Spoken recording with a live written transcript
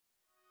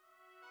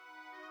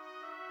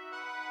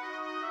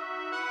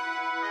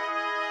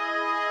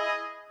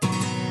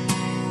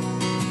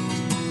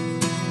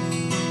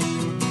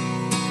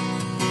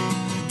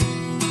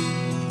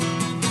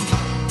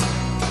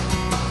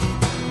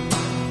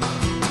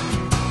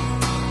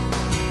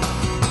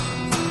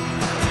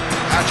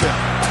imagine.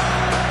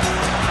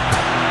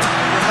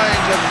 It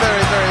remains a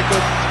very, very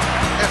good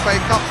FA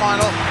Cup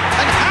final.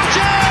 And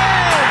Hatchin!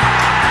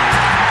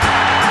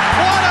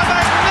 What a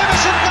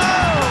magnificent goal!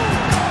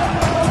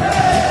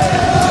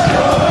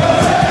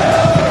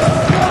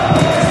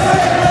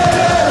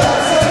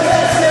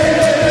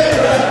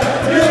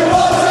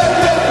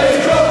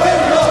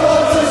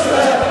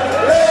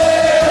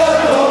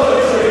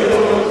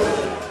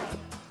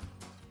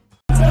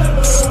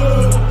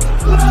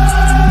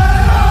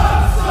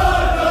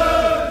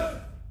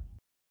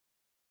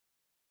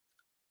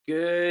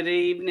 Good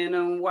evening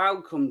and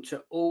welcome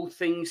to All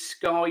Things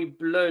Sky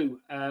Blue.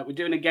 We're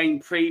doing a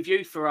game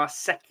preview for our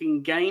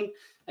second game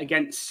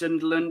against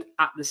Sunderland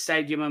at the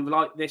Stadium of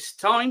Light this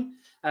time.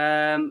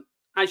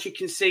 As you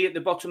can see at the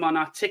bottom on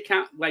our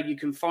ticket where you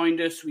can find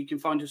us, we can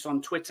find us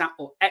on Twitter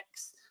or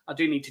X. I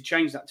do need to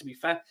change that, to be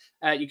fair.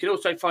 You can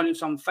also find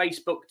us on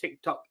Facebook,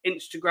 TikTok,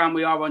 Instagram.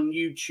 We are on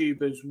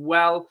YouTube as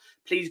well.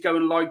 Please go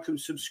and like and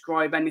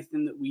subscribe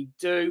anything that we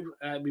do.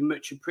 It'd be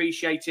much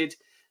appreciated.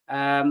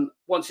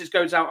 Once this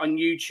goes out on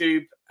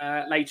YouTube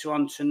later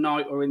on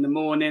tonight or in the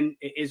morning,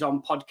 it is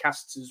on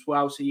podcasts as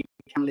well. So you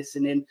can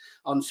listen in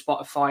on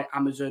Spotify,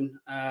 Amazon,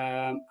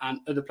 and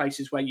other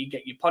places where you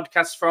get your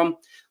podcasts from.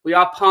 We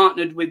are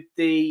partnered with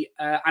the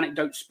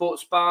Anecdote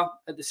Sports Bar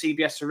at the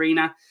CBS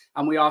Arena,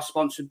 and we are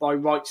sponsored by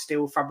Wright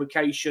Steel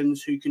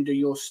Fabrications, who can do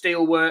your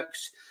steel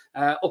works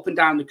up and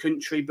down the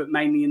country, but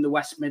mainly in the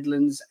West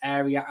Midlands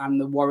area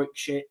and the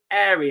Warwickshire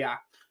area.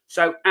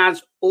 So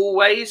as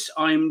always,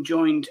 I'm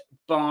joined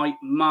by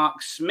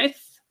Mark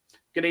Smith.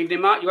 Good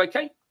evening, Mark. You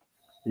okay?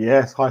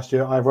 Yes. Hi,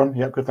 Stuart. Hi, everyone.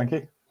 Yep, good. Thank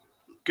you.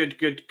 Good,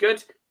 good,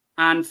 good.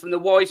 And from the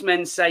Wise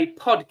Men Say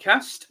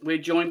podcast, we're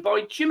joined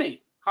by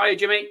Jimmy. Hiya,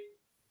 Jimmy.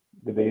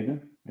 Good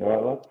evening. You all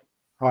right, lad?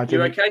 Hi,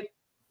 Jimmy. You okay?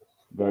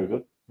 Very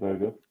good. Very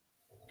good.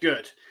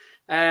 Good.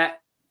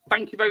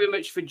 Thank you very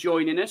much for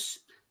joining us.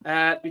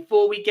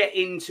 Before we get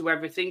into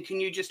everything, can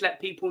you just let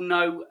people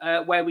know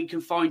where we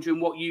can find you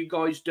and what you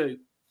guys do?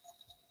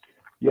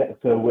 Yeah,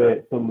 so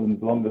we're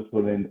Sunderland's longest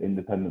running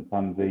independent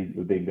fanzine.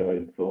 We've been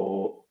going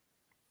for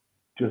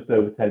just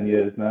over 10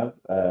 years now.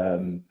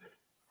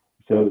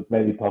 So it's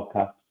mainly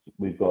podcasts.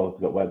 We've also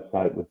got a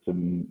website with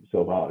some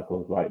sort of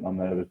articles writing on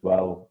there as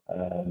well.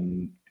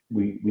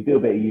 We do a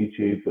bit of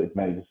YouTube, but it's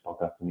mainly just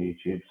podcasts on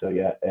YouTube. So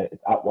yeah,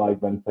 it's at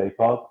Wise Men Say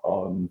Pod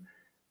on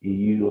your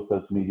usual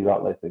social media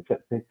outlets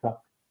except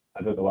TikTok.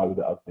 I don't know why we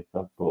don't have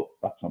TikTok, but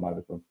that's not my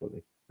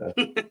responsibility. So.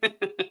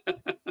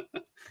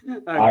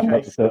 Okay.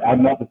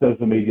 I'm not the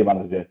social media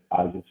manager.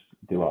 I just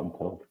do what I'm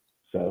told.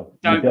 So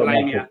don't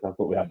blame you. TikTok,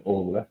 but we have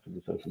all the rest of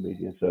the social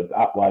media. So it's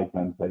at Wise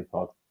Men Say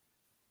Pod.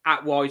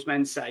 At Wise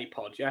Men Say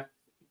Pod, yeah?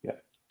 Yeah.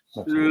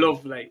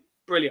 Lovely.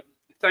 Brilliant.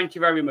 Thank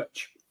you very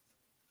much.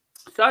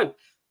 So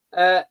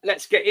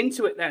let's get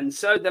into it then.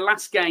 So the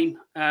last game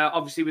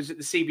obviously was at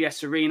the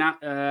CBS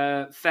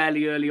Arena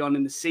fairly early on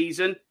in the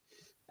season.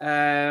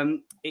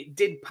 It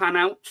did pan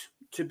out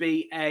to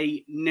be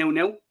a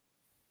 0-0.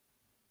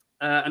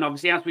 And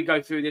obviously, as we go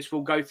through this,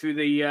 we'll go through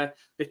the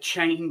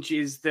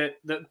changes that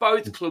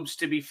both clubs,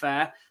 to be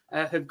fair,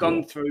 have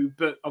gone through.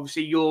 But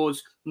obviously,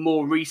 yours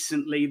more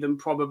recently than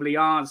probably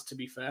ours, to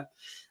be fair.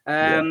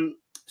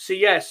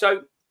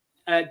 So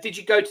did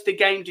you go to the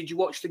game? Did you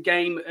watch the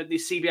game at the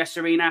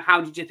CBS Arena?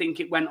 How did you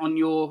think it went on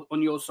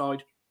your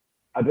side?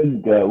 I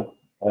didn't go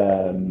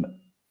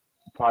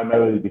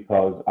primarily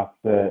because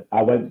after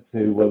I went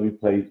to when we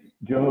played.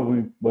 Do you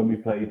remember when we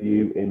played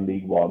you in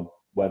League One?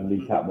 When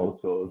Lee Catmull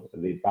scored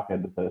at the back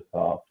end of the first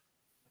half,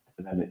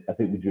 and then I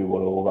think we drew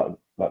 1-1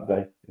 that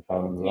day, if I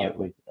remember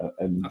rightly.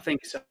 And I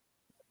think so.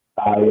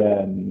 I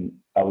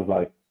was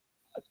like,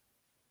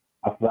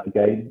 after that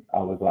game, I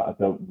was like, I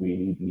don't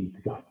really need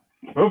to go.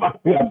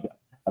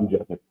 I'm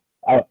joking.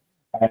 I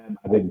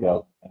didn't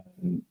go.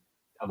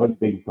 I've only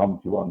been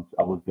promised once.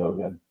 I would go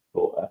again,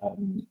 but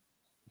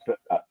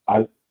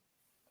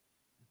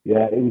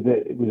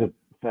it was a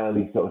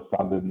fairly sort of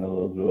standard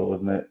 0 draw,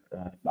 wasn't it?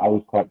 I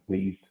was quite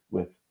pleased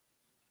with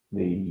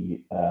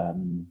the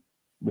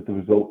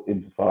result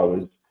insofar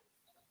as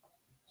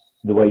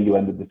the way you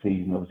ended the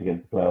season, obviously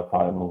against the playoff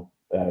final,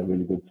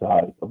 really good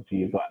side. Obviously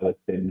you've got Alex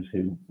Sims,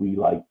 who we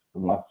liked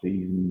from last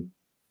season.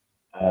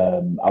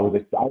 I was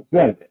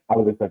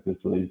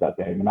expected to lose that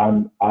game,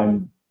 and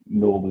I'm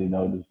normally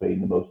known as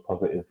being the most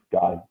positive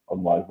guy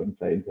on Live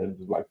Wednesday in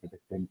terms of like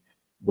predicting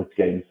which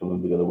games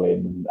someone we're going to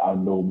win, and I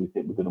normally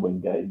think we're going to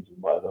win games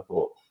and whatever,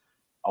 but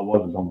I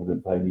wasn't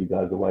confident playing you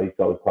guys away,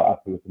 so I was quite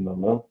happy with the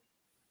 0-0.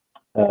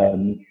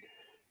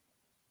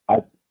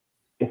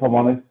 If I'm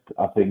honest,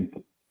 I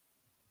think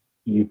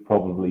you've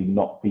probably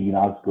not been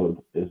as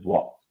good as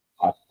what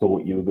I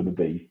thought you were going to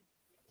be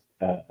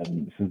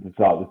since the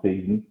start of the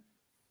season.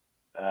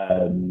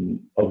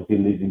 Obviously,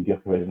 losing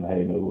Gyökeres and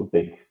Hamer were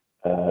big.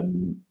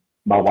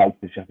 My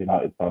wife's a Sheffield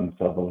United fan,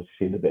 so I've obviously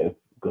seen a bit of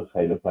Gus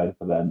Hamer playing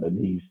for them, and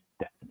he's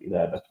definitely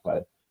their best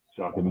player.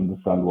 So I can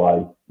understand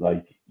why,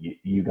 like,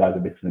 you guys are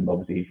missing him.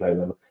 Obviously, he's playing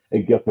them.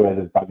 And Gyökeres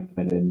is banging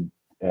him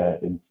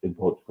in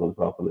Portugal as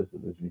well for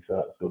Lisbon, so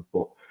that's good.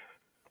 But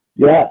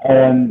yeah,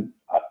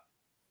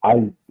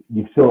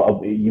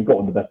 you've got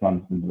one of the best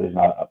managers in the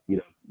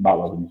division. Matt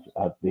Levens,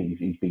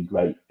 he's been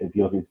great. If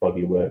you look at his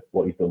body of work,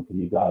 what he's done for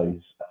you guys,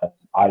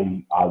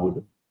 I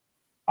would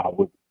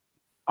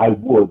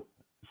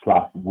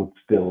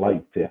still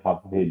like to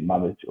have him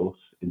manage us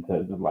in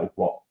terms of like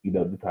what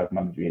the type of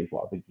manager he is,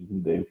 what I think he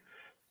can do.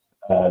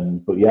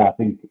 But yeah, I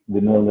think the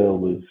 0-0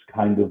 was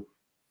kind of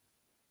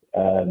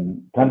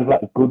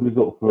like a good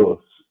result for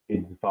us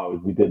insofar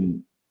as we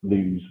didn't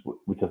lose,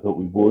 which I thought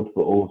we would,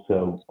 but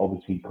also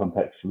obviously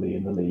contextually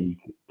in the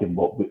league, given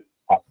what the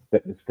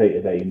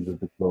stated aims of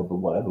the club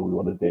and whatever we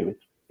want to do,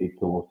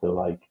 it's also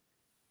like,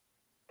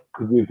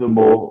 could we have done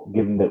more?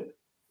 Given that,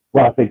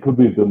 well, I think could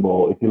we have done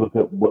more? If you look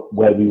at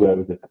where we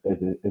were as a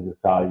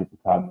side at the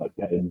time, like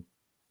getting,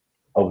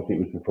 obviously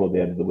it was before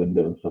the end of the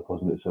window and stuff,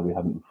 wasn't it? So we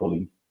hadn't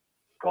fully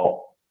got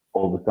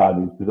all the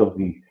signings, because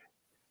obviously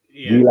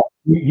you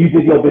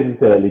did your business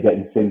early,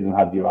 getting Sims and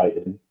Hadji right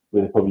in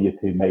with probably your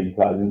two main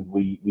signings.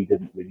 We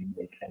didn't really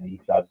make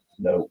any signings.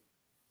 No.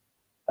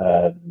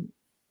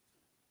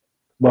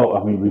 Well,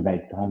 I mean, we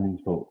made signings,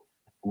 but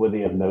were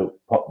they of no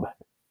pop?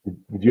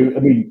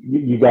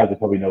 You guys will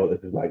probably know what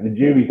this is like. The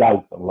jury's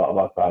out on a lot of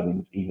our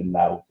signings, even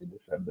now in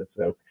December.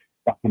 So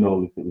back in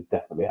August, it was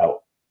definitely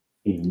out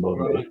even more.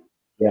 Right.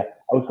 Yeah,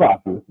 I was quite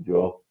happy with the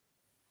draw.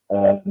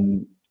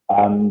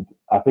 And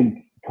I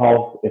think,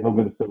 Cov, if I'm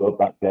going to sum up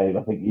that game,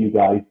 I think you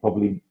guys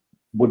probably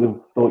would have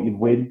thought you'd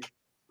win.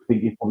 I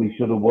think you probably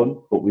should have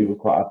won, but we were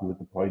quite happy with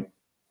the point.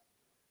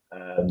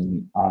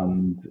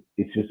 And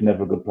it's just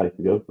never a good place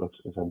to go for us,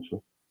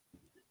 essentially.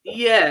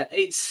 Yeah,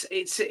 it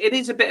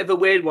is a bit of a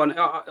weird one.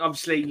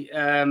 Obviously,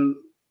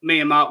 me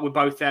and Mark were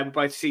both there. We're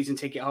both season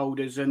ticket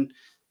holders, and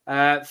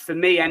for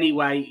me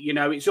anyway,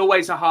 it's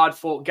always a hard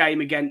fought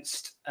game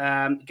against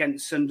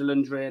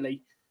Sunderland.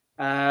 Really,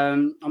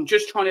 I'm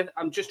just trying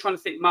to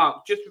think.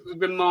 Mark, just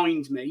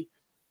remind me.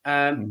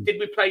 Did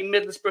we play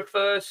Middlesbrough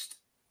first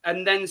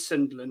and then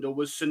Sunderland, or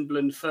was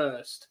Sunderland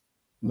first?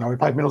 No, we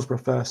played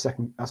Middlesbrough first,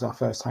 second. That's our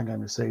first home game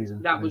of the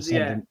season. That was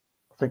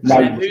I think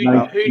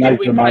who did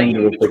we play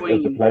in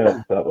between? The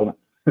playoffs, that, wasn't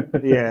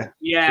it?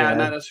 Yeah,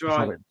 no, that's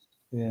right.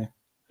 Yeah.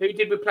 Who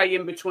did we play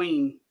in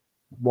between?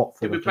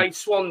 Watford. Did we play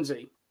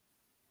Swansea?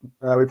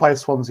 We played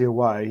Swansea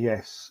away.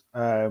 Yes.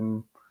 I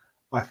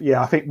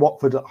think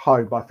Watford at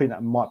home, but I think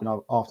that might have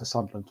been after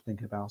Sunderland.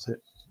 Thinking about it.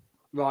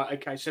 Right.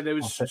 Okay. So there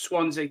was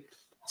Swansea.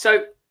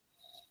 So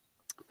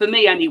for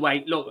me,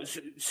 anyway, look,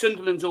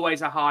 Sunderland's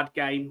always a hard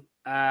game,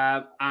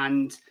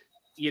 and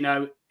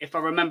if I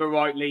remember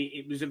rightly,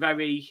 it was a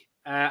very,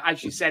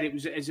 as you said,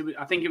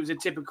 I think it was a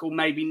typical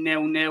maybe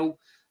 0-0.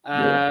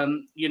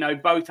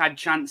 Both had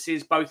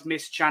chances, both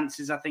missed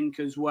chances, I think,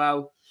 as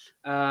well.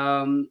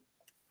 Like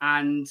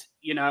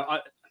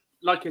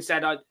I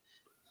said,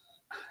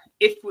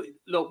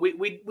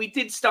 we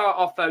did start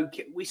off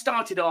okay. We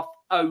started off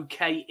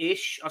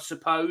okay-ish, I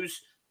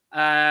suppose.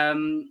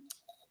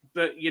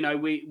 But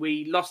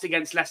we lost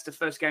against Leicester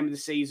first game of the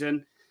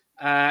season.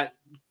 An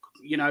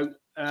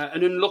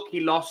unlucky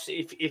loss,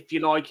 if you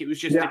like. It was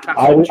just a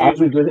classic.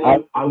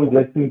 I was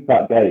listening to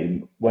that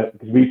game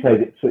because we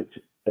played Ipswich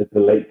as the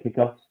late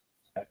kickoff.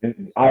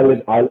 I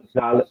live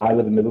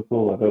in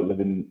Liverpool. I don't live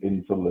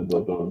in Sunderland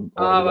or Durham.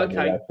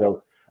 Okay.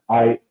 So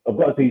I've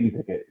got a season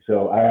ticket,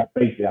 so I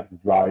basically have to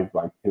drive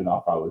like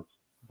 2.5 hours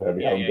for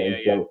every home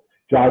game. So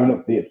driving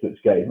up to the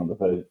Ipswich game on the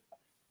first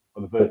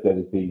day of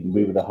the season,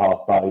 we were the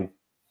 5:30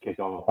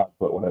 kickoff,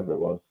 whatever it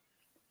was.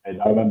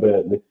 And I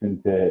remember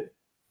listening to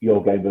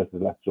your game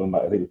versus Leicester on,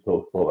 I think it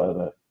was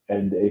Talksport,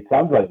 and it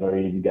sounds like a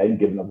very even game,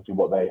 given obviously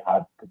what they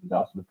had coming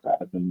out of the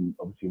prep, and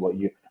obviously what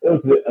you.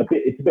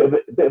 It's a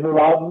bit of a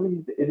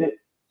rivalry, is it?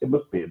 It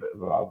must be a bit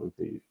of a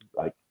rivalry,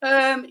 like.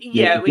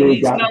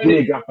 It's known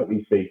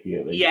geographically speaking,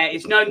 at least. Yeah,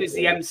 it's known as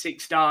the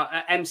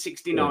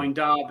M69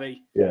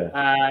 derby.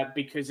 Yeah.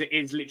 Because it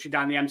is literally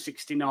down the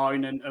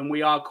M69, and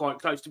we are quite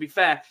close. To be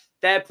fair,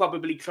 they're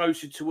probably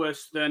closer to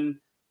us than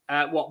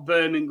what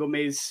Birmingham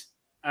is.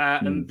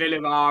 And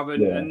Villa are,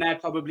 and they're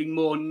probably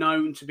more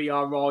known to be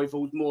our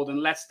rivals more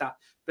than Leicester.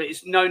 But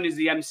it's known as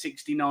the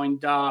M69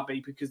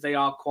 derby because they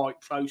are quite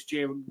close,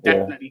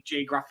 definitely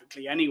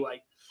geographically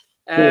anyway.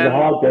 It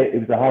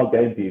was a hard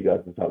game for you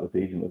guys to start the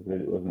season,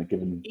 wasn't it?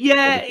 Given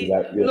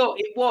Look,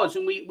 it was,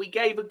 and we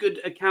gave a good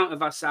account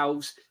of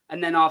ourselves.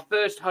 And then our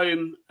first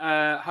home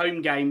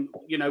game,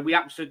 we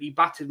absolutely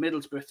battered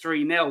Middlesbrough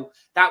 3-0.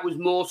 That was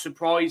more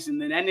surprising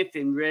than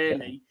anything,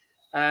 really.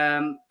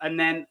 And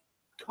then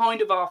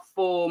kind of our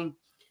form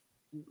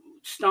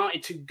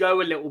started to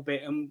go a little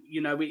bit, and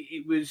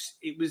it was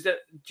that.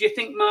 Do you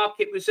think, Mark,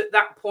 it was at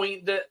that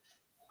point that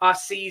our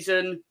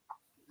season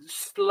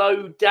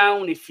slowed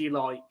down, if you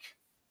like?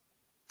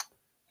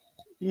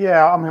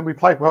 Yeah, I mean, we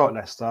played well at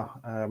Leicester.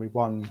 We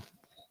won.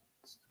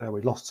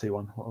 We lost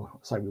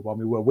 2-1. Say we won.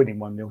 We were winning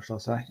 1-0, shall I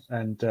say?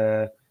 And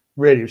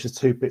really, it was just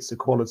two bits of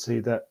quality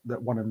that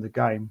won in the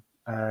game.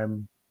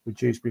 With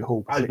Dewsbury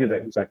Hall. I did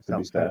expect to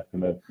be fair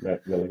from a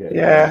relegation.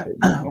 Yeah,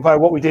 although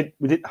what we did,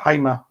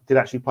 Hamer did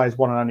actually play his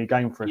one and only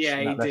game for us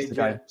in that he Leicester did,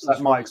 game. So that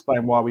might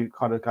explain why we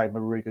kind of gave him a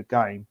really good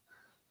game.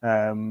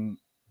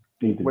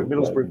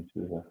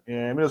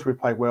 Middlesbrough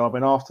played well. I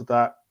mean, after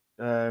that,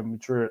 we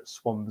drew at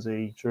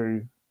Swansea,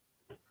 drew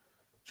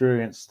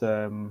against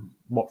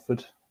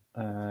Watford.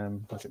 I'll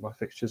get my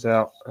fixtures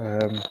out.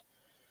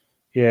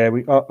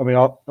 We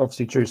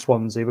obviously drew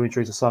Swansea, but we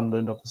drew to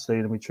Sunderland, obviously,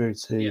 and then we drew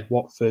to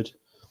Watford,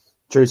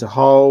 drew to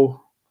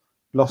Hull,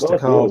 lost to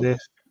Cardiff,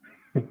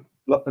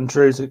 and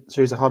drew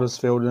to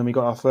Huddersfield, and then we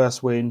got our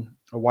first win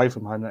away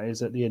from home. That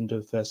is at the end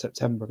of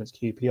September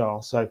against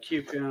QPR. So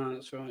QPR,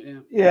 that's right. Yeah.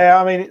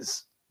 Yeah, I mean,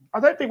 I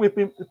don't think we've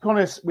been, to be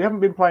honest, we haven't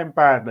been playing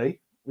badly.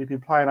 We've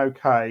been playing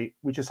okay.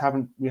 We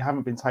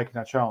haven't been taking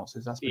our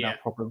chances. That's been our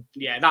problem.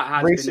 Yeah, that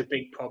has been a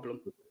big problem.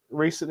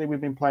 Recently,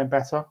 we've been playing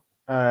better.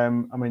 I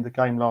mean, the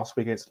game last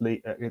week against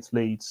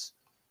Leeds,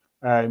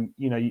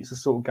 it's the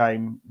sort of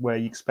game where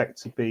you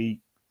expect to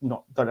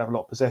don't have a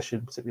lot of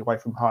possession, particularly away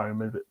from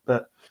home.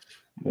 But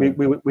we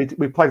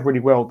played really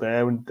well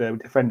there, and we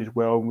defended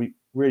well, and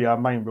our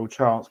main real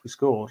chance we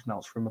scored, and that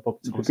was from a Bob.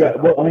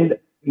 Well, I mean,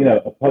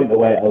 a point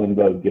away at Ellen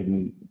Road,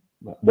 given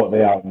what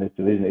they are in this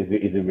division,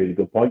 is a really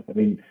good point. I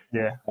mean,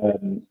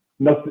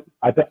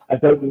 I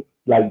don't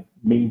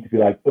mean to be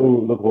like,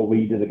 oh, look what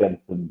we did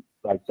against them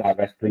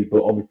directly,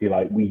 but obviously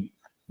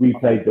we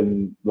played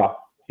them last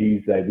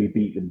Tuesday, we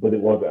beat them, but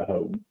it was at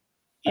home,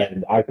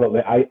 and I thought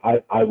that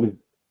I was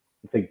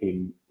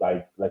thinking,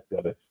 let's be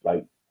honest,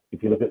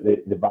 if you look at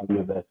the value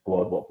of their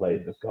squad, what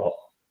players they've got,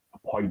 a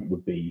point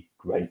would be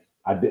great.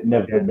 I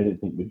never for a minute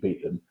think we'd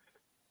beat them,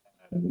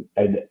 and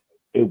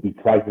it would be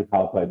twice as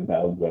hard playing them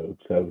at Ellen Road.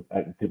 So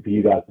for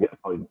you guys to get a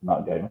point from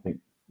that game, I think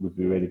would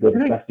be really good,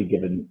 especially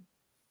given,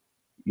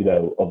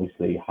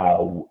 obviously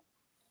how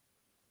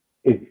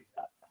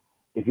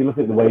if you look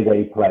at the way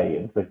they play,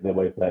 and especially the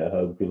way they play at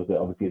home, if you look at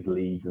obviously it's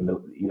Leeds and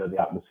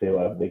the atmosphere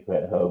wherever they play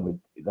at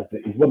home, it's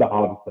one of the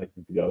hardest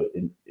places to go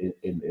in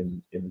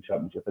the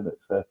Championship, isn't it?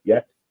 So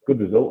good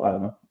result. I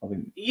don't know. I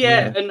think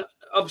and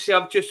obviously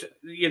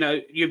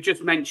you've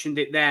just mentioned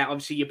it there.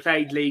 Obviously you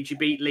played Leeds, you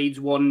beat Leeds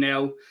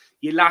 1-0.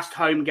 Your last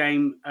home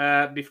game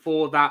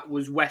before that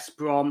was West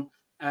Brom,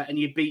 and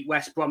you beat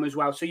West Brom as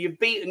well. So you've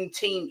beaten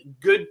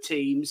good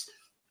teams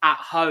at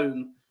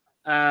home.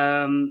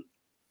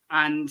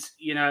 And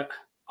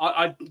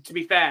I to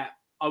be fair,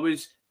 I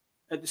was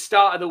at the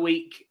start of the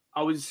week,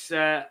 I was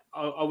a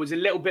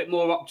little bit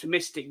more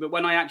optimistic. But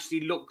when I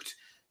actually looked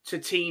to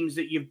teams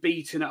that you've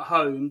beaten at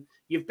home,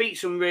 you've beat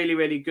some really,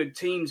 really good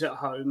teams at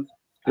home.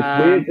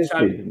 It's weird this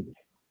season.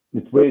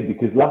 It's weird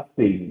because last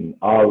season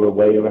our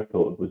away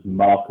record was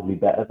markedly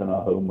better than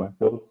our home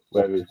record,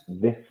 whereas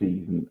this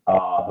season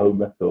our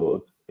home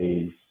record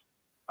is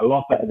a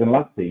lot better than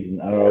last season,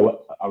 and our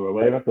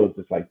away record's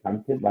just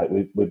tanking.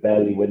 We're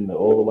barely winning it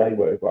all the way,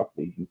 whereas last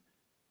season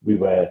we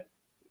were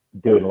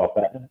doing a lot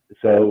better.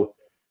 So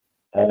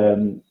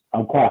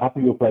I'm quite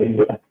happy we're playing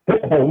at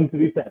home, to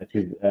be fair,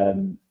 because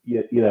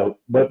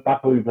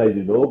back when we played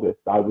in August,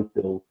 I was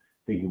still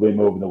thinking we're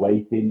more of an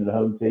away team than a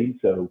home team.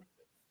 So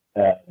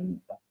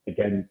again,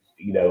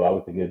 I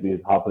was thinking it'd be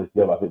a hard place to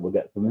go. I think we'll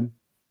get something.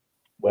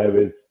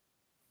 Whereas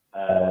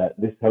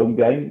this home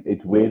game,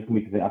 it's weird for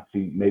me to think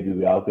actually maybe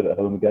we are good at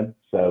home again.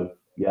 So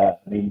I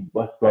mean,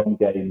 West Brom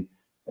game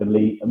and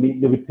Leeds. I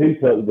mean, there were two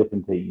totally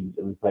different teams,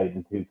 and we played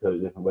in two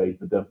totally different ways.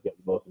 But don't forget,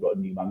 we've also got a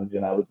new manager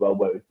now as well.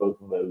 Whereas both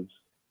of those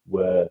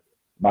were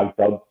Mike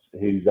Dodds,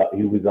 who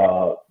was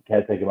our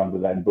caretaker manager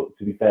then. But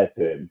to be fair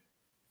to him,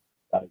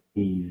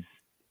 he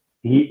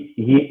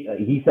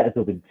set us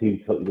up in two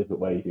totally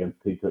different ways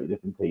against two totally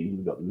different teams.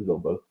 We got the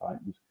result both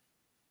times.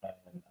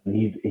 And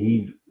he's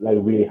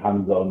really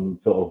hands-on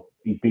sort of.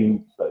 He's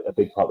been a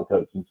big part of the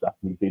coaching staff,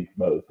 and he's been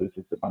promoted to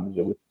assistant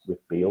manager with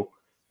Beale.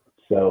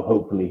 So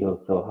hopefully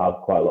he'll still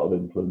have quite a lot of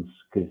influence,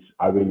 because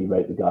I really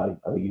rate the guy.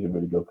 I think he's a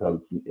really good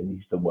coach, and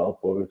he's done well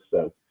for us.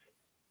 So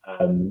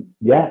I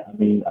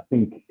mean, I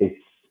think it's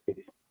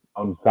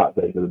on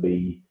Saturday going to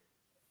be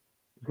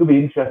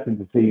interesting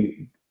to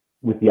see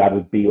with the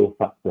added Beale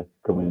factor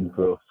coming in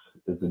for us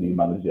as the new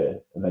manager,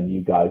 and then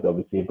you guys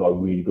obviously have got a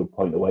really good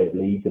point away at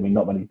Leeds. I mean,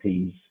 not many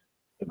teams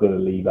are going to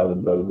leave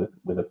Ellen Road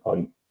with a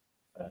point.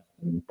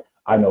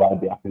 I know I'd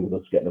be happy with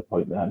us getting a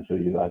point there. I'm sure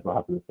you guys are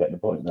happy with getting a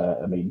point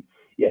there. I mean,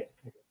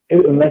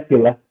 unless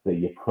you're Leicester,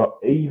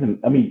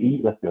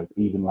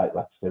 even like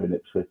Leicester and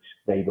Ipswich,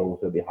 they'd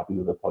also be happy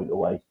with a point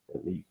away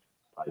at Leeds.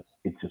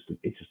 It's just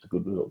a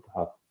good result to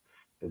have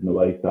as an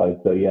away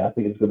side. So I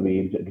think it's going to be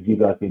interesting because you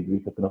guys seem to be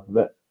picking up a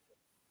bit.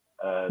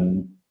 I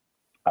don't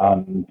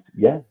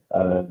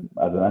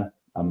know.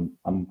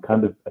 I'm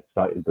kind of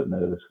excited but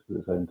nervous at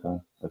the same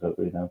time. I don't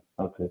really know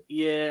how to.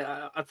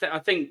 Yeah, I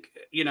think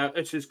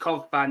us as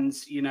Cov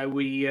fans,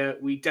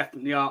 we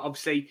definitely are.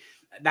 Obviously,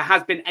 there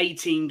has been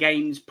 18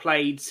 games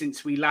played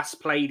since we last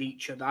played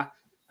each other.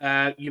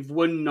 You've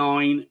won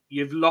 9,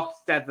 you've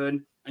lost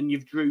 7, and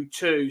you've drew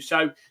 2.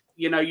 So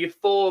your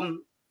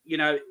form,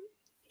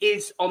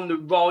 is on the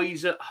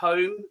rise at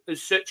home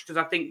as such. Because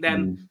I think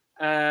them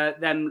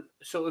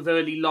sort of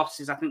early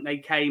losses, I think they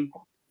came,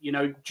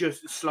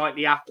 just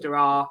slightly after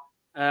our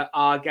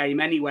game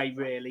anyway,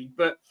 really.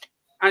 But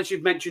as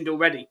you've mentioned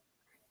already,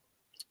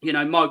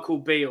 Michael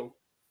Beale,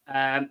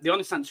 The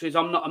honest answer is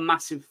I'm not a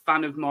massive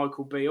fan of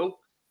Michael Beale.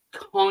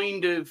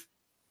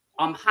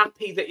 I'm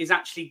happy that he's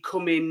actually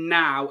come in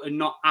now and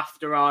not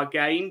after our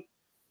game,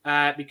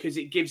 because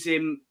it gives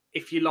him,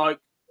 if you like,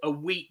 a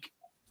week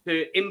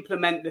to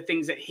implement the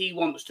things that he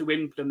wants to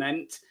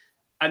implement.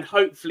 And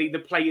hopefully the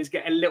players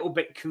get a little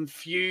bit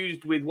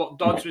confused with what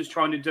Dodds was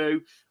trying to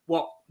do,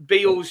 what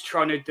Beale's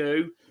trying to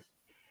do.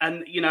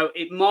 And,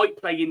 it might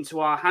play into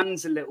our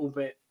hands a little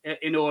bit,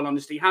 in all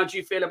honesty. How do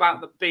you feel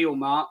about the Beale,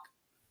 Mark?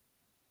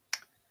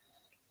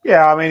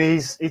 Yeah, I mean,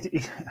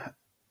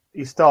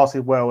 he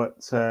started well at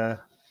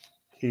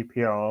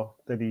QPR.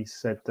 Then he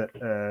said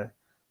that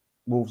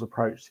Wolves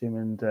approached him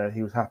and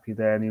he was happy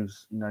there, and he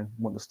was,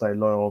 wanted to stay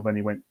loyal. Then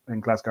he went,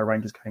 and Glasgow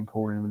Rangers came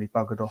calling him, and he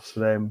buggered off to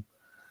them.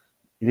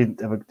 He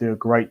didn't ever do a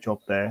great job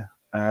there.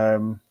 I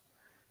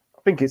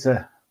think it's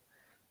an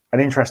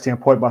interesting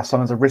point by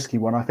some as a risky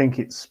one. I think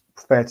it's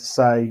fair to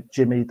say,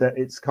 Jimmy, that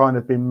it's kind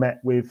of been met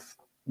with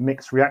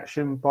mixed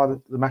reaction by the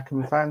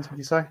Mackem fans. Would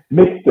you say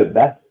mixed at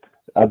best?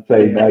 I'd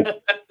say, like,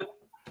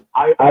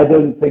 I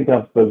don't think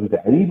I've spoken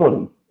to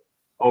anybody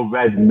or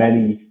read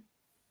many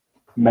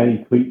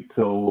tweets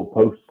or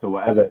posts or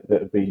whatever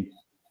that have been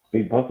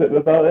positive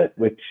about it,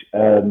 which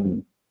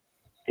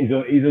is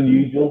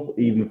unusual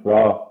even for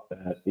our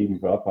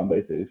fan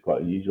base. It is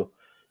quite unusual.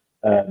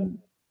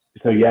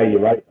 So yeah, you're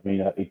right. I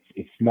mean,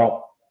 it's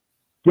not,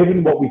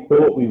 given what we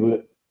thought we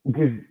were,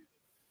 because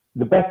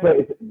the best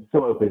way to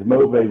sum it up is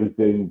Mowbray was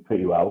doing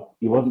pretty well.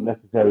 He wasn't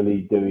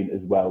necessarily doing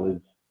as well as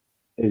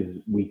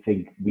we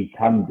think we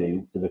can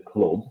do for the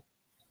club,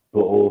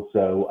 but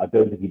also I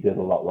don't think he did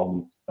a lot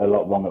wrong at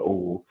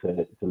all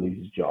to lose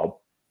his job.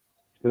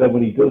 So then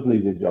when he does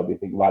lose his job, you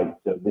think, right,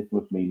 so this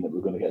must mean that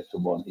we're going to get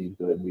someone who's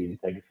going to really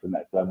take us to the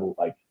next level.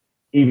 Like,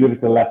 even if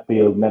it's a left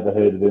field, never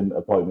heard of him,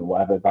 appointment,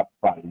 whatever, that's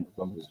fine, as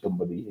long as it's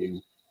somebody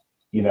who,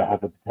 has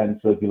the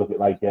potential. If you look at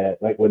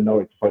like when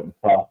Norwich appointed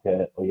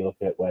Parker, or you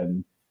look at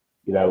when,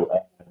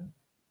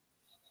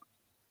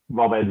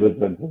 Rob Edwards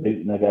went to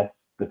Luton, I guess,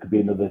 there could be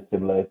another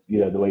similar,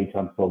 the way he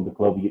transformed the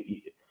club.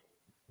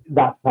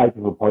 That type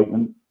of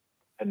appointment,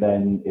 and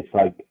then it's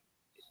like,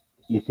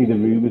 you see the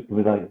rumours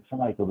coming like, it's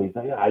Michael Beale. He's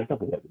like, yeah, he's not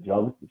going to get the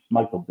job. It's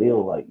Michael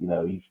Beale. Like, he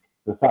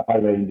was sat by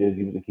Rangers,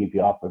 he was at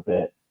QPR for a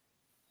bit.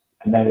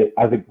 And then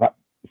as it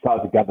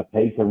started to gather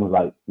pace, everyone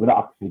was like, we're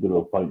not actually going to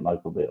appoint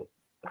Michael Beale.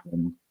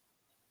 And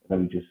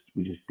then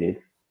we just did.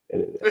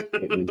 It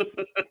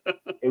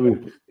was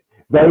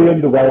very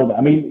underwhelming.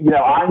 I mean,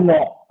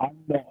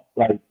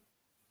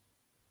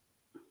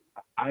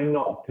 I'm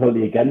not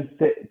totally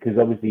against it, because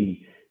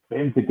obviously for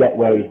him to get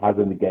where he has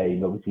in the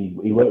game, obviously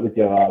he worked with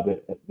Gerrard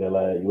at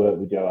Villa, he worked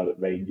with Gerrard at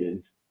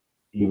Rangers.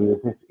 He was,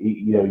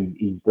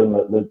 he's done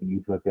loads of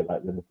youth work at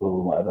like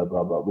Liverpool and whatever,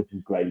 blah blah, which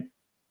is great.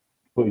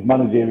 But his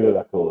managerial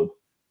record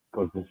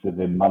consists of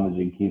him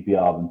managing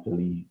QPR until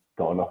he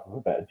got an offer for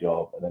a better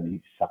job, and then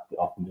he sacked it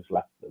off and just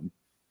left them.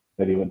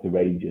 Then he went to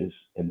Rangers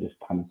and just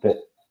tanked it.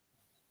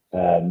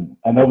 And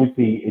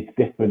obviously it's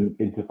different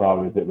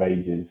insofar as at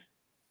Rangers,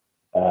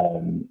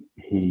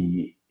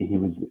 he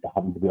was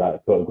having to be like a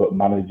quote unquote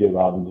manager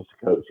rather than just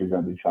a coach who was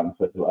going to do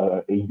transfers.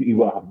 He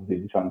won't have to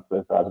do the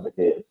transfer side of it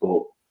here,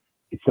 but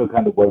it's still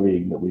kind of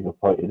worrying that we've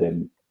appointed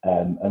him.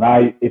 And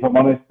if I'm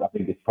honest, I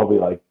think it's probably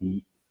like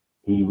he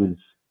was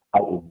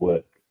out of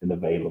work and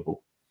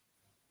available,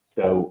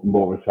 so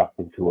more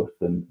attractive to us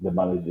than the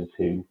managers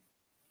who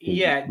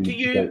yeah.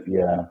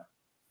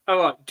 All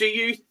right. Do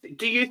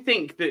you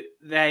think that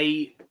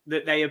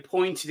they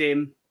appointed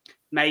him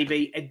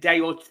maybe a day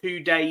or 2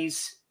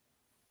 days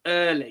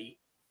early,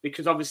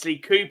 because obviously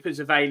Cooper's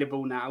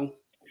available now?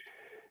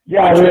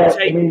 Yeah, would I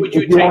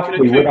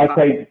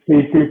take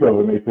Steve Cooper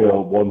over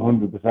Mayfield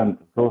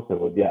 100%? Of course I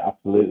would. Yeah,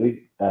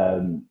 absolutely.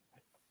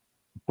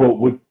 But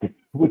would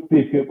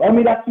Steve Cooper? I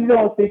mean, actually,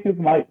 Steve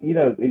Cooper might.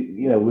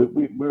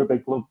 We're a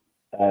big club,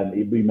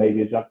 and we may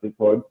be attractive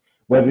for him.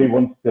 Whether he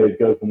wants to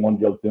go from one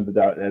job to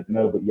another, I don't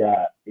know. But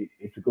yeah,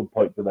 it's a good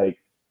point to make.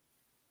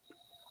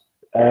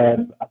 I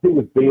think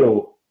with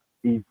Beale,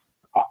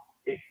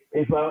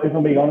 if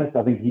I'm being honest,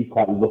 I think he's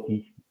quite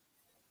lucky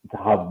to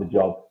have the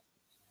job.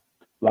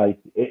 Like,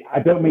 I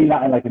don't mean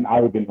that in like an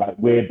arrogant, like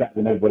we're better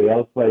than everybody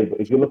else way.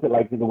 But if you look at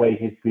like the way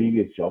his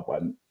previous job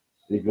went,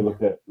 if you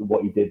look at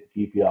what he did to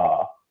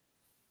QPR,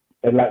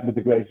 and like with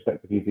the greatest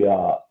respect to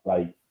QPR,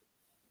 like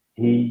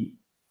he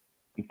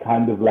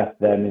kind of left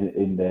them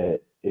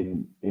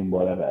in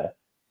whatever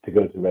to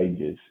go to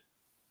Rangers,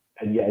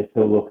 and yet it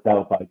still looked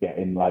out by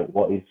getting like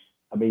what is.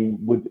 I mean,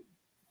 would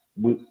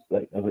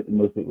like I think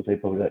most people say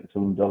probably like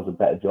some jobs a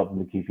better job than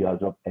the QPR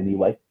job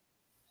anyway,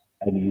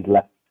 and he's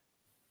left.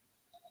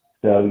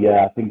 So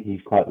yeah, I think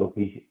he's quite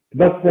lucky.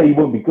 Not to say he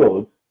won't be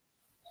good,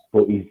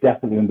 but he's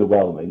definitely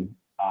underwhelming,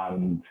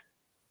 and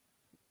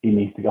he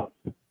needs to go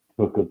to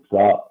a good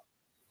start.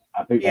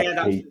 I think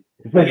that's key.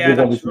 Especially because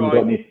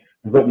obviously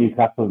we've got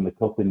Newcastle in the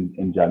cup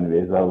in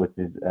January as well, which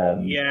is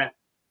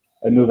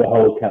another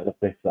whole kettle of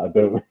fish that I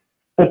don't.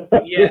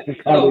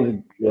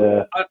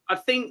 I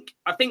think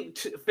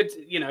for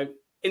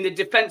in the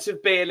defence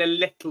of Beale a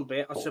little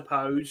bit, I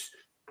suppose.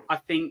 I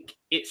think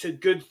it's a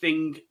good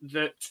thing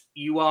that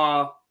you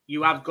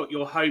have got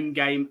your home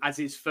game as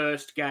his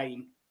first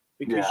game,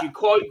 because you're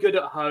quite good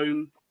at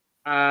home,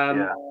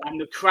 and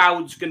the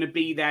crowd's going to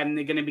be there, and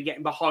they're going to be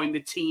getting behind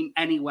the team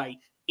anyway.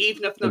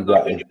 Even if they're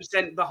not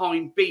 100%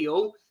 behind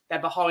Beale, they're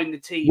behind the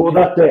team. Well,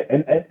 that's it,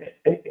 and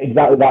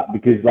exactly that,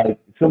 because like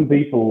some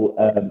people,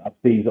 I've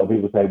seen sort of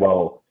people say,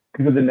 well,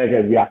 because of the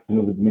negative reaction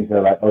of the media,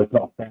 they're like, oh, it's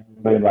not fair,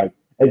 like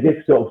as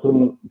if sort of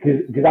some,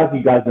 because as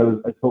you guys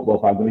know as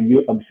football fans, I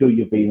mean, I'm sure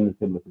you've been in a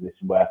similar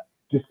position where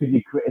just because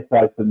you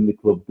criticise something the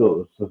club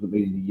does doesn't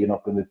mean that you're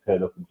not going to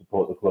turn up and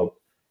support the club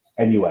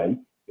anyway.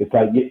 It's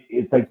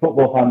like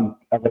football fans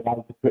are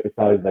allowed to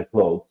criticise their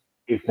club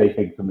if they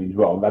think something's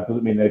wrong. That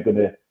doesn't mean they're going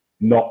to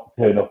not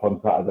turn up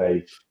on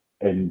Saturday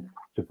and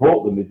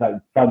support them. It's like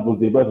fans will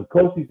do both. Of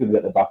course, he's going to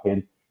get the back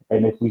in,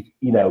 and if we,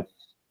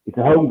 it's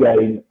a home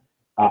game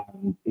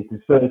and it's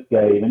his first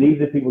game, and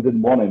even if people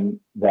didn't want him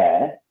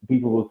there,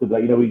 people will say,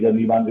 like, he's a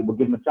new manager, we'll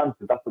give him a chance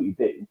because that's what you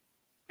do.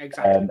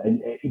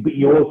 Exactly. But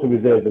you also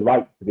reserve the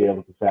right to be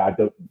able to say, I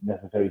don't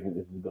necessarily think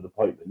this is a good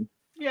appointment.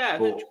 Yeah,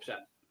 100%.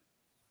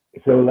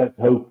 So let's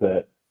hope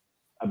that,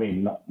 I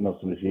mean, not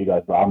so much you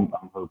guys, but I'm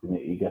hoping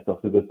that he gets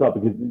off to a good start,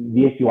 because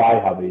the issue I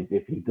have is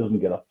if he doesn't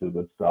get off to a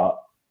good start,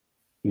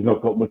 he's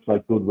not got much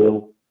like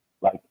goodwill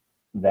like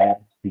there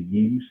to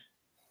use.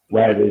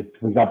 Whereas,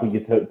 for example,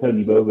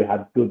 Tony Mowbray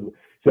had good.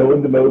 So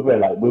under Mowbray,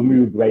 like when we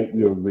were great,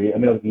 we were really. I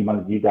mean, obviously he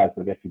managed you guys,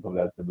 so I guess you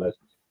probably had similar.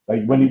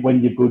 Like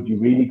when you're good, you're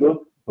really good.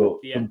 But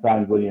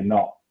sometimes when you're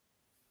not,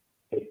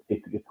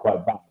 it's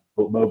quite bad.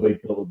 But Mowbray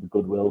built up the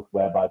goodwill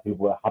whereby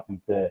people were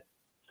happy to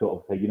sort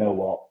of say, you know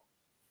what,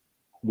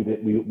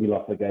 we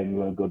lost the game, we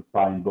weren't good,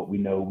 fine, but we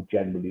know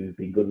generally we've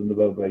been good under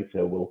Mowbray,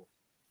 so we'll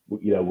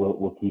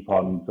keep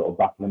on sort of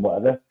battling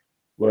whatever.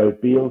 Whereas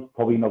Beale's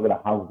probably not going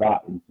to have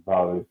that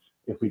insofar as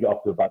if we get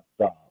off to a bad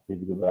start,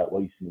 people are going to be like,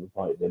 well, you shouldn't have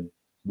appointed him.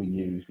 We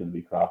knew he was going to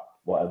be crap,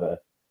 whatever.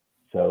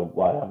 So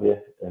why have you?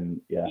 And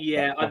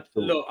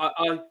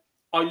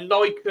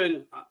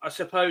I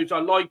suppose I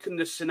liken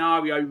the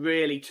scenario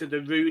really to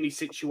the Rooney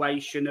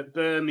situation at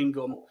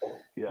Birmingham.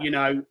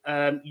 Yeah.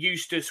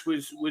 Eustace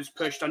was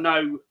pushed. I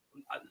know.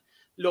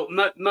 Look,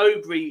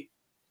 Mowbray.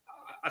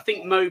 I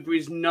think Mowbray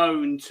is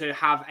known to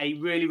have a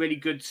really, really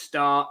good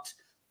start,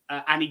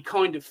 and he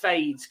kind of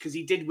fades because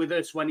he did with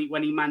us when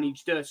he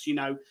managed us.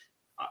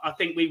 I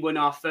think we won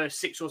our first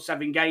 6 or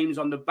 7 games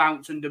on the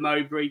bounce under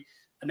Mowbray,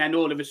 and then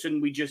all of a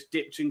sudden we just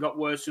dipped and got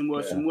worse and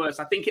worse and worse.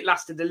 I think it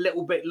lasted a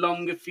little bit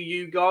longer for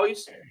you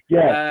guys.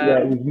 Yeah,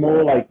 it was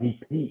more like he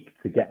peaked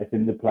to get us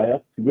in the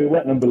playoffs. We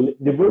went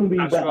the run we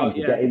went on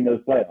to get in those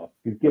playoffs.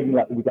 Because given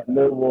that we got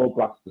Millwall,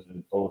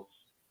 Blackburn, or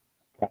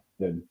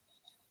Preston,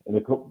 and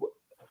a couple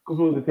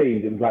of the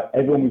teams, it was like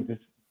everyone was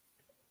just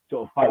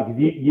sort of fighting.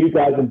 Because you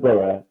guys and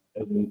Borough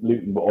and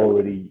Luton were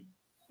already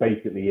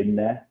basically in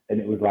there, and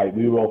it was like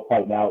we were all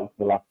fighting out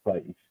for the last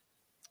place.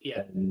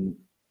 Yeah. And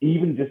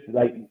even just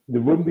like the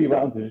run we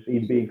went on to just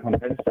even being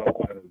contentious on the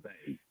final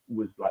day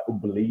was like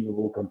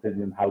unbelievable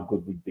considering how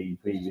good we'd been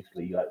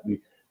previously. Like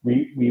we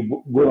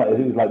were like,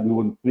 it was like we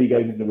won 3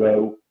 games in a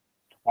row,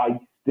 twice,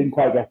 didn't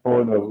quite get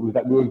 4 in a row. It was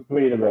like we won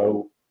 3 in a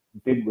row,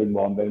 didn't win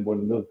 1, then won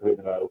another 3 in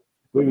a row.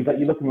 But it was like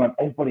you're looking around,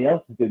 everybody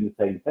else is doing the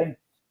same thing.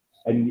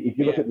 And if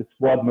you look at the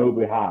squad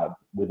Mowbray had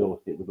with us,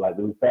 it was like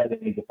there was barely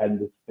any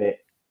defenders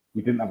fit.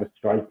 We didn't have a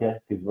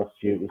striker because Ross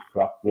Stewart was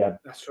crap.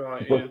 That's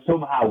right. But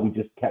somehow we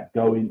just kept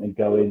going,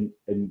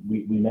 and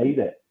we made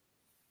it.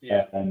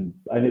 Yeah. And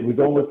it was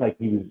almost like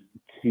he was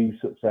too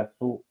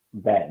successful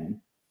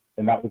then,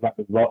 and that was like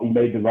he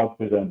made the rod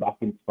for his own back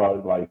as far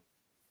as like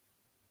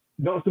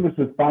not so much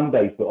with fan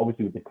base, but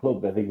obviously with the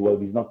club. I think, well,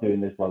 if he's not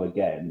doing this well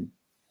again,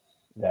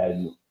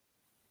 then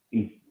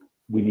we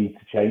need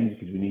to change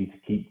because we need to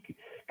keep.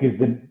 Because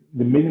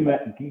the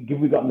minimum, if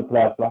we got in the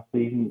playoffs last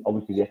season,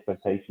 obviously the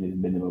expectation is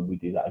minimum we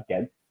do that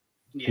again.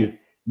 Because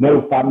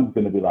no fan's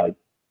going to be like,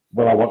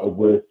 well, I want a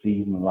worse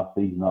season than last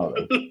season, are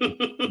they?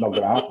 It's not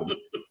going to happen.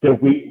 So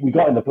if we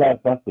got in the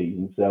playoffs last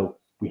season, so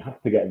we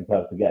have to get in the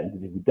playoffs again.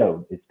 Because if we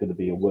don't, it's going to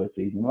be a worse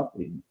season than last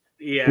season.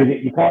 Yeah.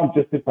 You can't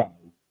justify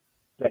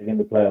getting in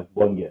the playoffs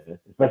one year,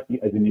 especially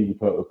as a newly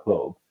promoted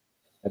club,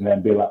 and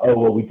then be like, oh,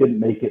 well, we didn't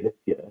make it this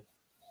year,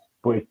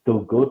 but it's still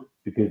good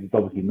because it's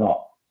obviously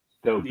not.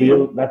 So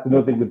Beale, that's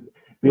another thing with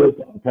Beale's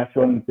got the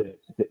pressure on him because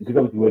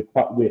obviously we were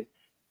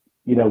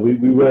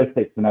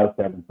 6th and now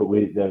 7th, but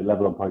we're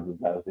level on points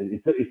with us.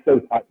 It's so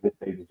tight this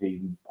stage of the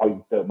season.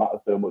 Points don't matter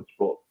so much,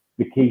 but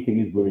the key thing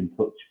is we're in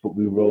touch. But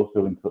we were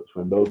also in touch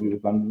when Mowbray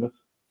was landing us.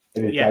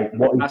 And it's like,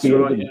 what is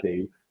Beale going to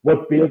do?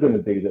 What's Beale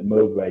going to do that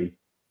Mowbray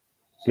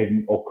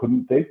didn't or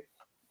couldn't do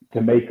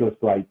to make us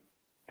like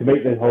to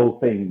make the whole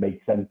thing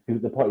make sense?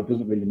 Because at the point it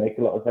doesn't really make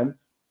a lot of sense.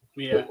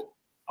 Yeah. But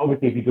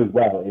obviously, if he does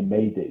well, it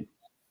may do.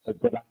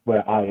 But that's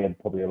where I and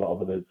probably a lot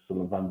of other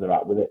Sunderland fans are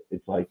at with it.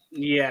 It's like,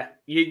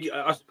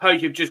 I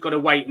suppose you've just got to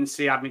wait and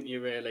see, haven't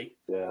you? Really?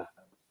 Yeah.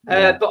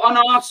 But on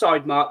our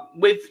side, Mark,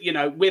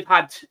 we've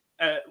had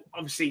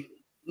obviously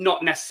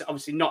not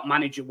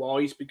manager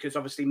wise, because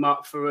obviously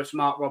Mark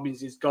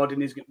Robbins is God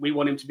and we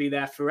want him to be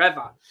there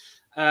forever.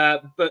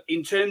 But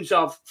in terms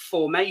of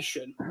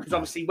formation, because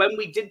obviously when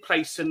we did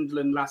play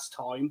Sunderland last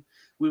time,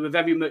 we were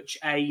very much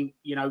a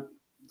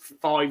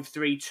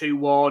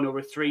 5-3-2-1 or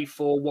a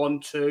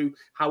 3-4-1-2,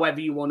 however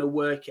you want to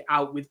work it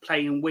out with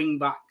playing wing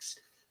backs.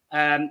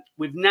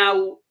 We've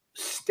now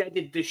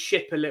steadied the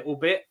ship a little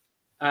bit,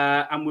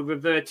 and we've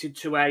reverted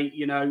to a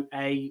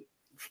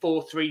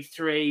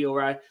 4-3-3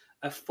 or a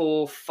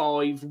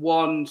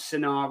 4-5-1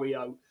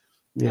 scenario.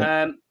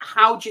 Yeah.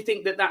 How do you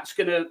think that's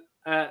going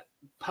to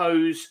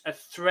pose a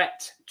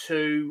threat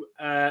to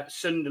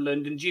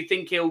Sunderland? And do you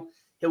think he'll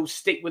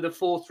stick with a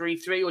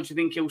 4-3-3, or do you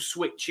think he'll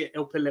switch it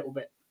up a little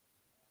bit?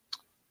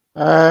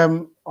 I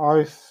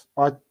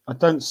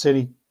don't see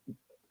any.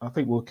 I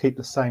think we'll keep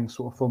the same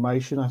sort of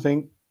formation. I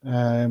think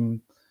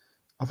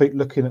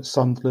looking at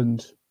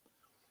Sunderland,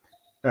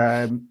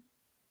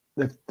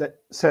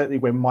 certainly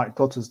when Mike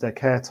Dodds was their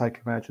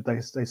caretaker manager,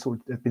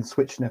 they've been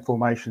switching their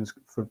formations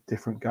for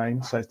different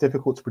games. So it's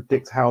difficult to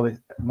predict how and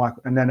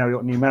then they've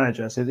got a new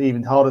manager, so it's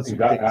even harder to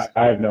predict.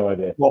 I have no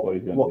idea what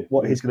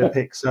he's going to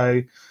pick.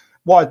 So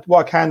what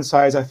I can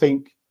say is I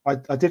think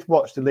I did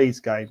watch the Leeds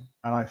game,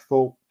 and I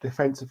thought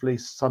defensively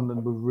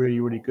Sunderland were really,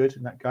 really good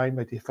in that game.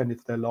 They defended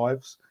for their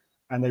lives,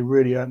 and they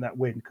really earned that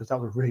win because that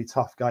was a really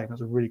tough game. That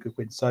was a really good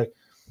win. So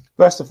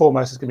first and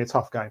foremost, it's going to be a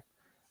tough game.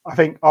 I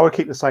think I would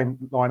keep the same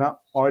lineup.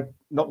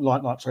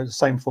 The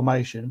same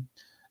formation.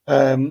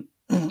 I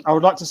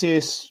would like to see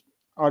us.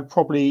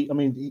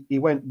 He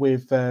went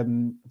with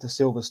De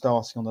Silva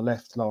starting on the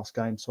left last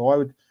game,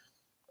 so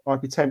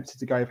I'd be tempted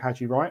to go with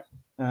Hadji Wright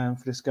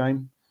for this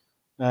game.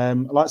 I'd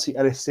like to see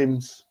Ellis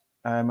Sims.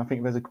 I think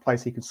if there's a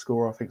place he can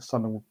score, I think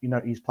Sunderland.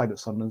 He's played at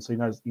Sunderland, so he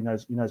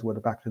knows where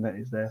the back of the net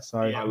is there.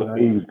 So yeah,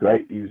 he was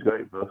great. He was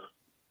great for us.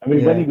 I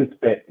mean, when he was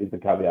fit is the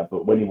caveat,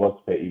 but when he was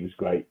fit, he was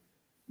great.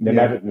 Then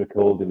Everton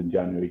recalled him in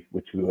January,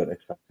 which we weren't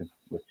expecting.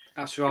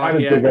 That's right.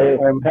 Kind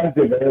of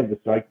derailed the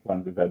strike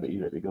plan with Everton.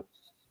 Really good.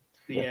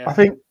 Yeah. I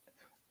think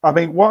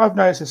what I've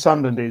noticed in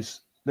Sunderland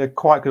is they're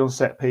quite good on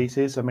set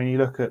pieces. I mean, you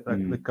look at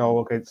the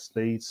goal against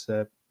Leeds.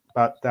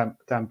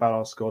 Dan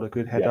Ballard scored a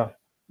good header.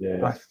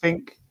 Yeah. I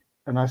think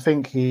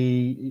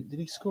he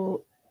did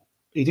score.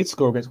 He did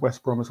score against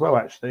West Brom as well,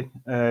 actually,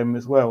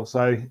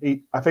 So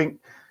I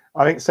think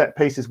set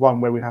piece is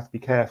one where we have to be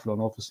careful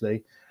on.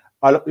 Obviously,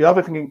 the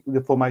other thing, the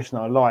formation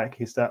that I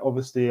like is that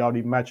obviously I'd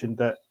imagine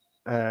that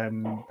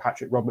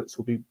Patrick Roberts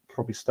will be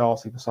probably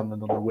starting for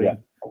Sunderland on the wing. Yeah,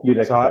 you'd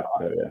expect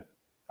so. Yeah.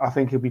 I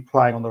think he'll be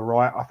playing on the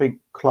right. I think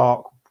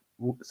Clark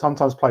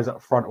sometimes plays up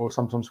front or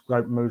sometimes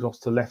moves off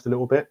to the left a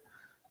little bit.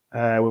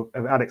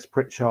 Alex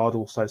Pritchard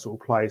also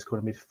sort of plays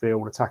kind of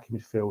midfield, attacking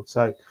midfield.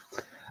 So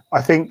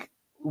I think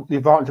the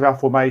advantage of our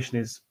formation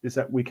is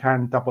that we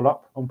can double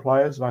up on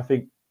players. And I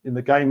think in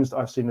the games that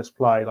I've seen us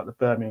play, like the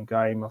Birmingham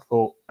game, I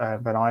thought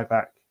Van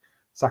Ivak,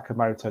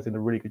 Sakamoto did a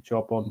really good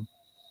job on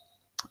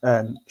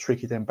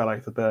Shriki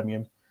Dembele for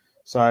Birmingham.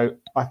 So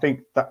I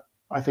think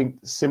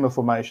similar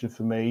formation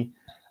for me.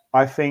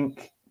 I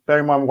think,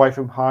 bearing in mind away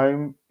from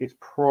home, it's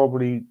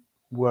probably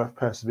worth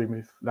persevering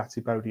with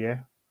Lati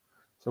Baudier.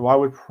 So I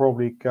would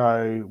probably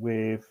go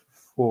with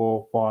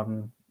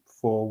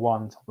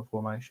 4-1-4-1 type of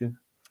formation.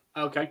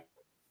 Okay.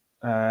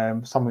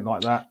 Something like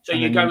that. So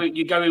you're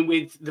going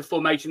with the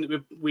formation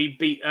that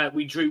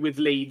we drew with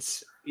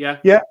Leeds, yeah?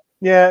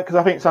 Yeah, because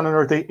I think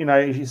Sunderland are,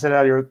 as you said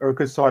earlier, are a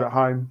good side at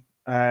home.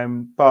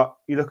 But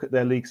you look at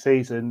their league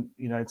season,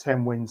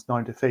 10 wins,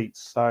 9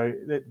 defeats. So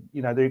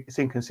it's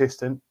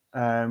inconsistent.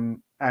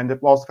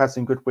 And whilst they've had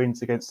some good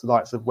wins against the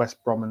likes of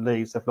West Brom and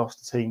Leeds, they've lost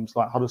to teams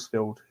like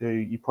Huddersfield, who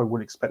you probably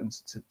wouldn't expect them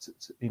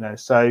to.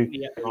 So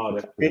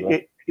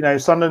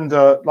Sunderland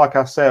are like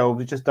ourselves.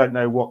 We just don't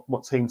know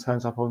what team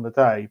turns up on the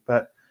day.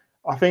 But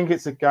I think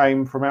it's a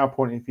game from our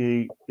point of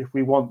view. If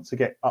we want to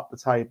get up the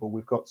table,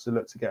 we've got to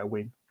look to get a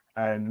win,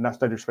 and that's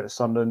no disrespect to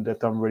Sunderland. They've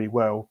done really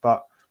well,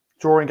 but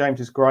drawing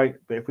games is great.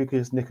 But if we could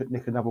just nick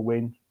another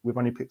win, we've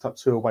only picked up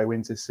 2 away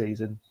wins this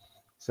season.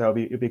 So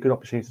it'll be a good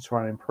opportunity to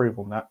try and improve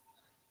on that.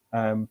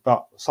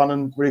 But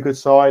Sunderland, really good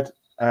side.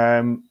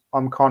 I'm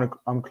glad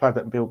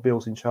that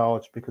Bill's in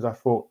charge, because I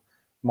thought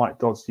Mike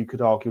Dodds, you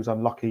could argue, was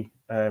unlucky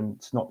to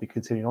not be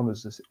continuing on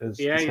as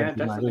manager,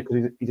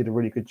 because he did a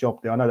really good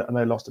job there. I know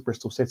they lost to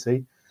Bristol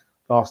City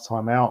last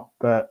time out,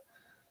 but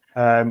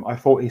I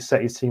thought he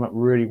set his team up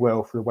really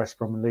well for the West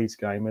Brom and Leeds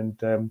game.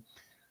 And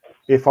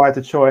if I had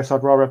the choice,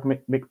 I'd rather have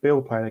Mick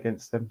Bill playing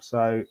against them.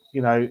 So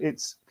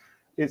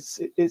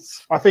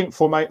I think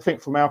from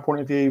our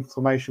point of view,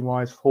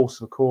 formation-wise, horses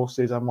for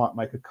courses, I might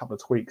make a couple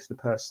of tweaks to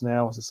the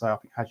personnel. As I say, I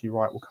think Hadji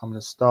Wright will come in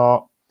and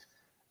start.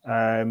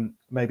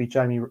 Maybe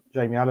Jamie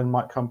Allen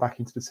might come back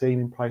into the team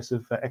in place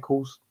of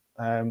Eccles.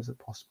 There's a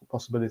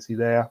possibility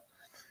there.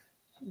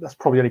 That's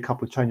probably only a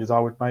couple of changes I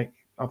would make.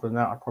 Other than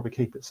that, I'd probably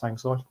keep it the same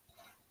side.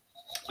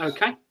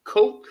 Okay,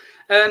 cool.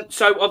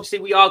 So obviously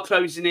we are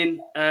closing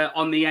in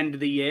on the end of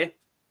the year.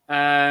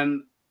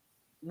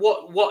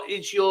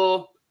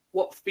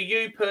 What for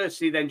you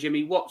personally then,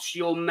 Jimmy, what's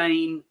your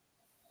main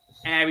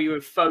area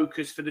of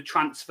focus for the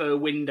transfer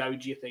window,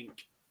 do you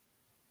think?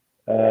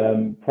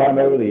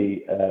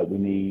 Primarily, we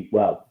need,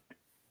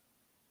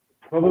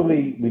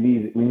 Probably we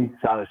need to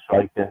sign a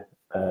striker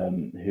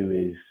who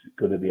is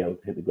going to be able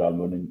to hit the ground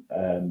running.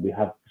 We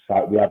have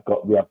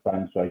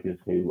signed strikers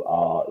who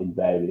are in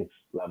various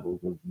levels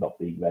of not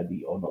being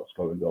ready or not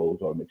scoring goals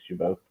or a mixture of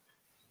both.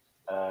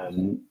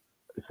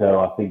 So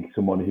I think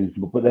someone who's,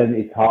 but then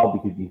it's hard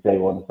because you say you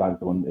want to sign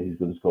someone who's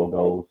going to score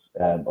goals.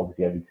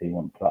 Obviously, every team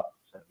wants that.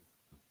 So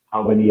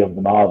how many of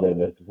them are there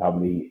versus how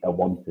many are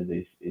wanted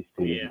is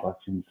two different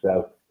questions.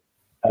 So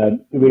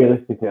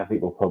realistically, I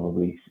think we'll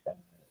probably a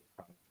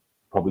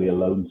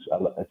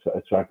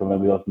striker. And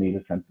then we also need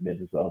a centre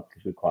mid as well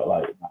because we're quite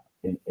light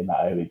in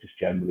that area just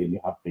generally. We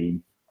have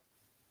been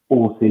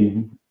all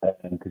season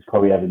because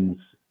Corey Evans,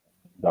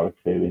 our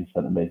experienced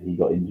centre mid, he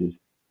got injured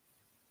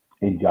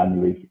in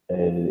January.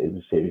 It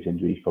was a serious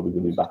injury. He's probably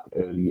going to be back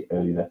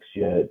early next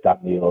year.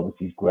 Daniel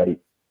obviously is great.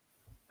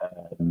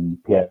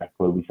 Pierre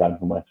Eckler, we signed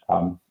from West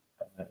Ham.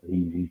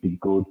 He's been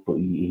good, but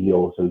he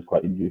also is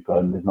quite injury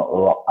prone. There's not a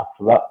lot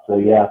after that. So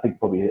yeah, I think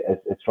probably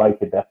a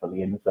striker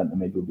definitely in the centre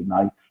mid would be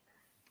nice.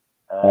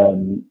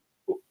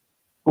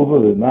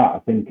 Other than that, I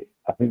think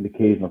the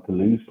key is not to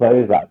lose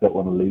players that I don't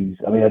want to lose.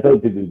 I mean, I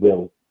don't think we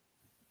will.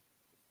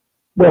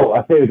 Well,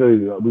 I say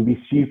we'd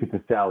be stupid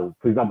to sell,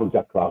 for example,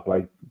 Jack Clark.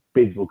 Like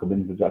bids will come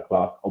in for Jack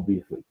Clark,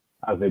 obviously,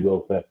 as they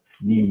will for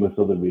numerous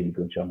other really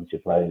good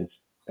championship players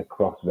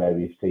across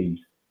various teams.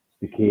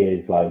 The key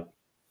is like,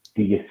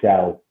 do you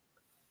sell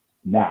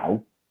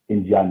now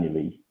in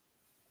January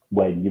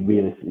when you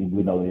realistically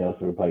we're not able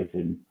to replace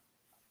him,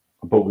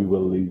 but we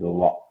will lose a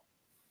lot,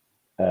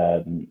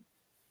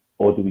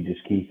 or do we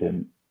just keep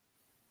him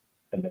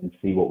and then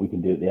see what we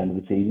can do at the end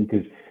of the season?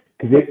 Because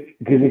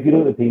if you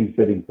look at the teams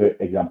bidding, for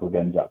example,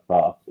 again, Jack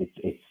Clark,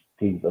 it's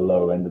teams at the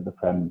lower end of the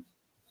Prem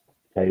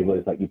table.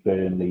 It's like your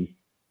Burnley,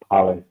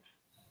 Palace,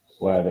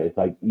 wherever. It's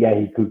like, yeah,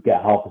 he could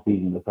get half a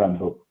season in the Prem,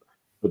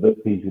 but those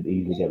teams would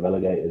easily get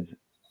relegated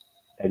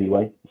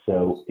anyway.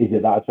 So is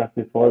it that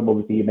attractive for him?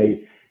 Obviously, you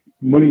may,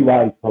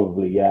 money-wise,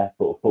 probably, yeah,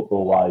 but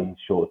football-wise,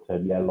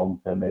 short-term, yeah,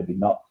 long-term, maybe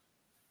not.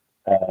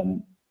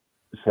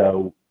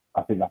 So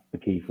I think that's the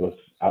key for us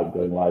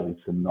outgoing-wise,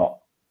 is to not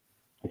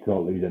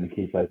lose any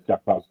key players.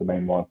 Jack Clark's the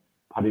main one.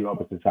 Paddy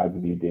Roberts has signed a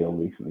new deal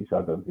recently, so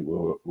I don't think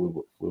we're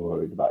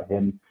worried about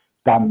him.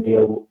 Dan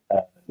Neil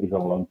is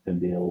on a long-term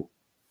deal,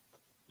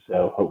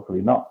 so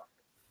hopefully not.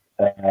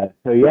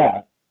 So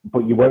yeah,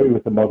 but you worry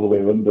with the model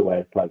we're under, where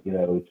it's like,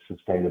 it's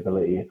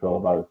sustainability. It's all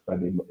about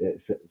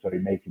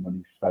making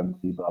money,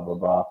 spending, blah blah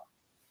blah.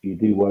 You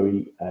do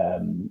worry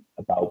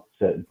about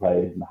certain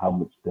players and how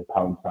much the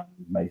pound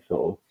signs may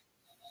sort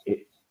of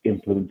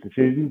influence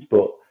decisions,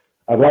 but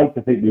I'd like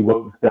to think we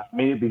won't sell. I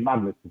mean, it'd be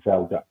madness to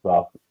sell Jack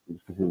Clark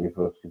specifically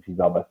for us because he's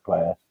our best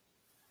player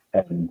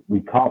and we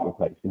can't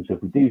replace him. So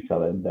if we do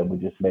sell him, then we're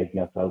just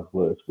making ourselves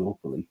worse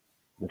willfully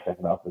in the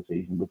second half of the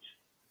season,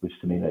 which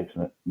to me makes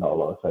not a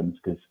lot of sense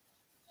because,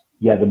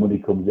 yeah, the money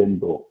comes in,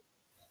 but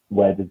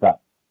where does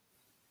that,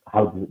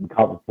 we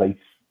can't replace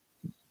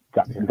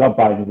Jack. We can't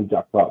buy another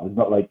Jack Clark. There's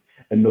not like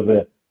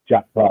another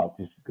Jack Clark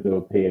just going to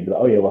appear and be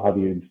like, oh yeah, we'll have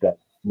you instead.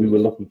 We were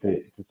lucky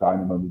to sign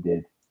him when we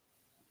did.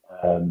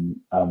 And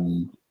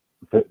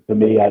for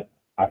me, I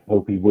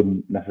hope he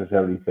wouldn't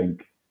necessarily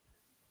think.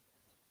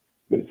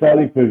 But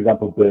certainly, for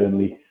example,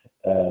 Burnley,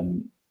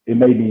 it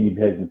may be he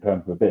plays in the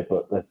Prem for a bit,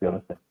 but let's be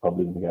honest, they're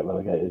probably going to get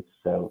relegated.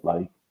 So,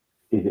 like,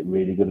 is it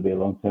really going to be a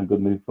long-term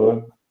good move for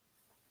him?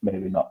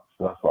 Maybe not.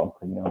 So that's what I'm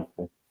thinking,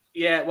 honestly.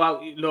 Yeah,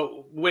 well,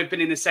 look, we've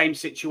been in the same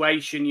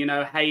situation.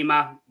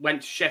 Hamer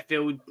went to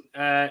Sheffield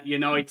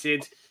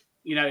United.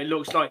 It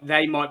looks like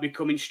they might be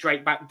coming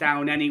straight back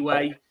down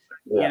anyway.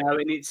 Yeah.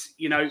 And it's,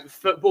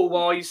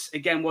 football-wise,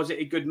 again, was it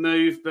a good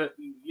move? But,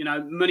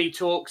 money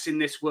talks in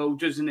this world,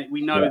 doesn't it?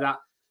 We know that.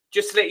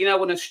 Just to let you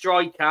know, on a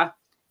striker,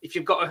 if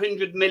you've got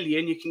 100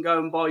 million, you can go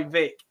and buy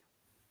Vic.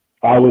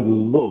 I would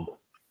love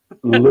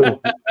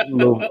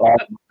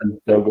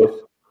so good.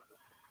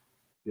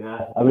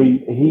 Yeah, I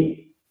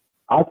mean,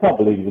 I can't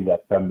believe he didn't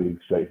get a move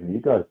straight from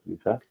you guys, to be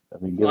fair.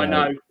 I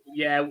know.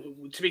 Yeah,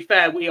 to be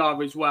fair, we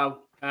are as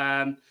well.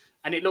 And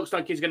it looks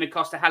like it's going to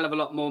cost a hell of a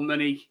lot more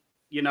money.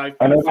 I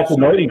know that's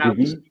annoying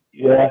because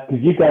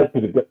you guys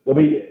could have. I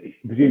mean,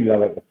 presumably I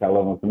like to sell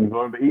him or something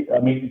for him, but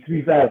to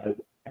be fair,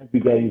 every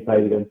game he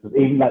played against us,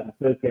 even like the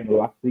first game of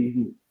last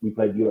season, we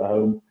played you at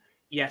home.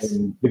 Yes.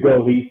 And the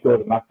goal he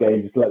scored in that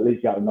game just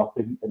literally out of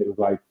nothing, and it was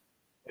like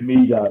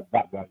immediately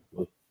that guy's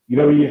good.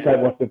 When you say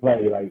what's the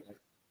play, like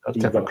that's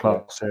different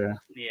class. Yeah,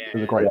 it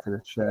was a great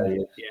finish.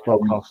 Well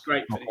class.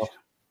 Great finish.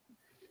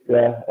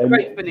 Yeah,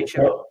 great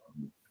finisher.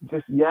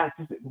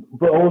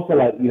 But also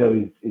like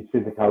his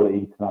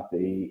physicality,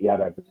 tenacity, he had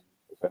everything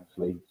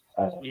essentially.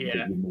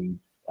 You need.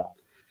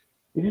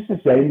 It's just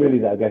a shame, really,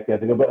 that I guess he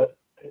had to go. But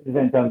at the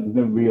same time, there's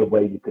no real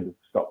way you could have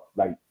stopped.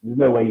 Like, there's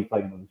no way he's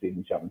playing another season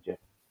in the Championship.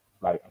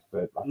 Like,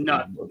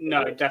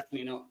 no,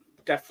 definitely not.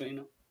 Definitely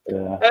not.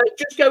 Yeah.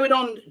 Just going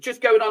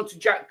on to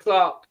Jack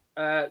Clark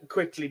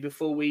quickly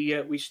before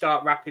we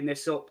start wrapping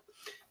this up.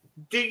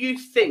 Do you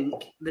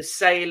think the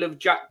sale of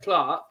Jack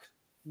Clark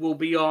will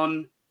be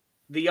on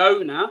the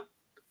owner,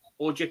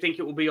 or do you think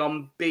it will be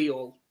on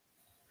Beale?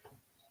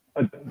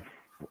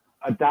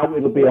 I doubt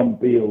it'll be on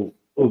Beale,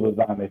 other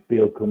than if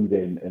Beale comes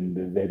in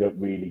and they don't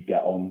really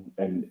get on,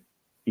 and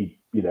he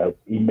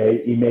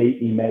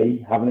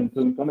may have an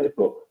influence on it.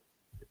 But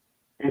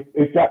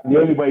if Jack, the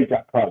only way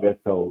Jack Clark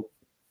gets sold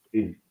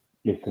is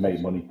to make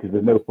money, because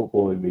there's no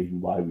footballing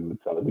reason why we would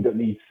sell him. We don't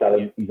need to sell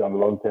him. He's on a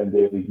long-term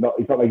deal. He's not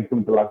like he's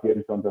coming to last year of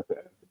his contract.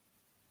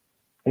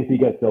 If he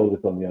gets sold,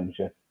 it's on the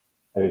ownership,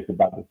 and it's a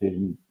bad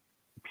decision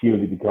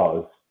purely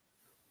because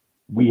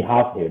we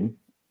have him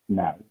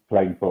now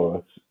playing for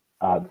us,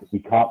 and we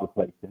can't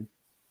replace him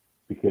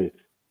because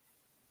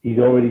he's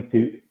already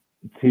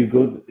too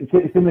good.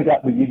 It's similar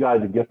with you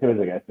guys and Guckers,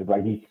 I guess. It's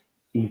like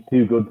he's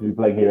too good to be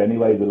playing here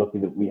anyway. We're lucky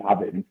that we have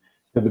him.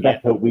 So the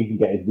best hope we can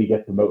get is we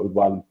get promoted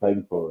while he's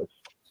playing for us.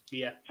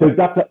 Yeah. So if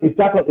Jack at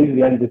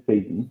the end of the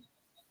season,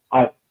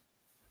 I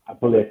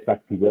fully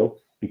expect he will,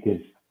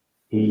 because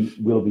he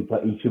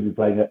should be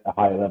playing at a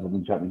higher level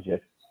than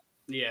Championship.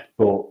 Yeah.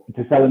 But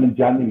to sell him in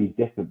January is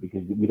different,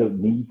 because we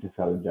don't need to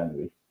sell in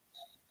January.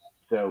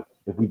 So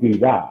if we do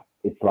that,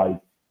 it's like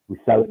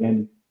we're selling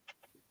him,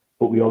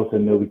 but we also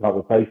know we can't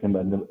replace him,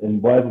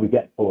 and whatever we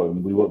get for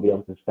him, we won't be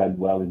able to spend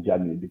well in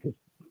January, because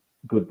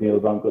good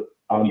deals aren't done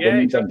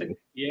in January.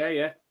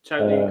 Yeah,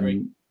 totally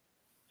agree.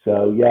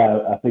 So yeah,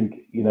 I think,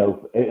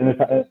 and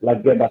if,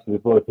 like getting back to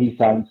before, if he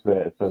signs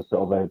for sort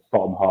of a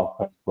bottom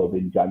half club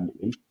in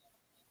January,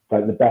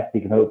 like the best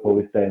he can hope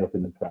for is staying up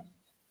in the Prem.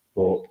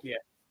 But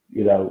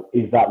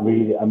is that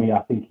really? I mean, I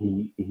think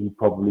he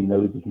probably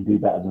knows he can do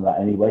better than that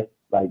anyway.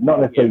 Like not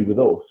necessarily with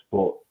us,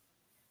 but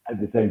at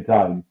the same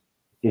time,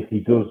 if he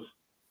does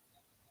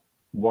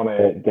want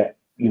to get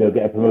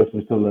a promotion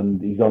with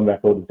Sunderland, he's on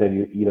record and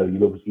saying he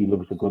loves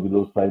the club, he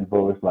loves playing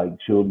for us. Like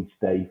surely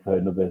stay for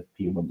another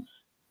few months,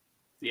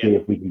 see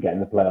if we can get in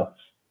the playoffs.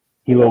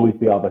 He'll always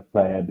be our best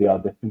player and be our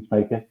difference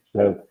maker.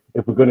 So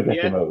if we're going to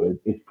get promoted,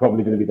 it's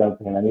probably going to be down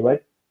to him anyway,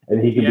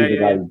 and he can be the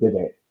guy who did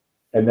it.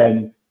 And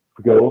then if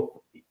we go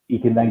up, he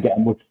can then get a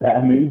much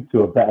better move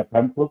to a better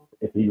Prem club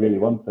if he really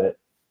wants it.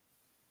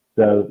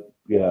 So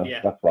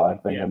that's what I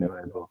think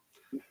anyway.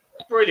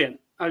 Brilliant.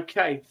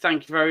 Okay,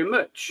 thank you very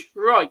much.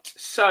 Right,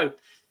 so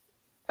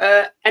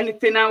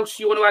anything else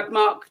you want to add,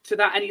 Mark, to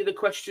that? Any other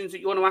questions that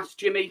you want to ask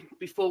Jimmy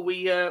before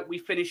we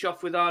finish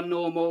off with our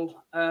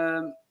normal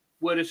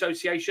word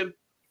association?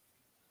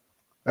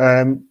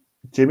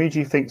 Jimmy, do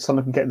you think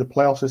Sunderland can get in the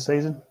playoffs this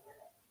season?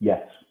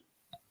 Yes.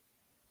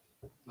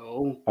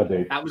 Oh, I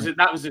do. That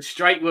was a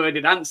straight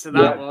worded answer.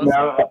 That was.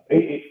 No,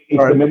 it's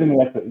the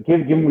minimum effort.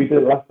 Given we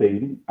did it last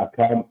season, I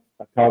can't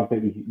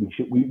think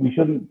we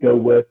shouldn't go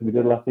worse than we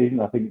did last season.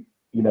 I think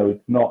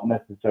it's not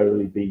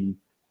necessarily been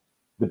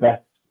the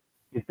best.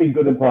 It's been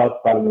good in parts,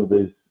 bad in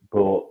others,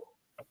 but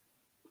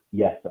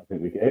yes, I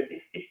think we can.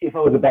 If I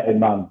was a betting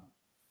man,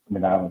 I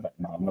mean, I'm a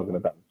betting man. I'm not going to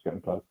bet on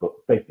certain close, but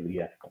basically,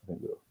 yes, I think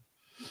we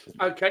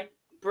will. Okay,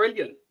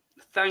 brilliant.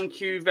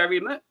 Thank you very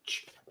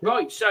much.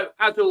 Right, so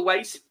as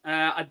always,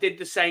 I did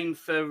the same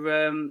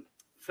for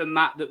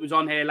Matt that was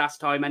on here last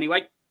time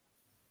anyway.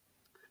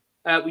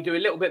 We do a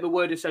little bit of a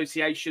word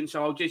association,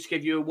 so I'll just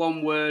give you a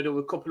one word or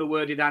a couple of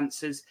worded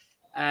answers.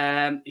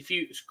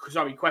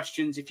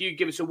 Questions. If you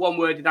give us a one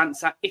worded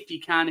answer, if you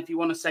can, if you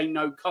want to say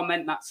no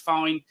comment, that's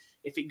fine.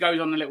 If it goes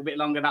on a little bit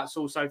longer, that's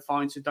also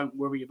fine. So don't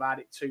worry about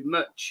it too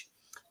much.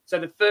 So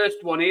the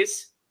first one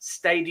is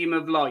Stadium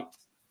of Light.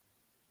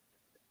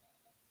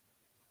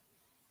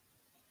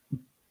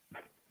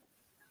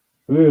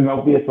 This is an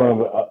obvious one,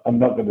 but I'm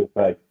not going to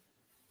say.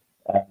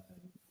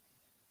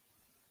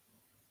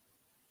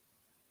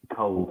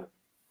 Cold.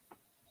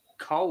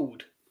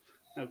 Cold.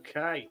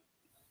 Okay.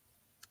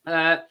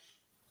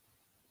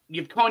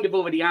 You've kind of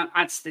already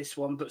asked this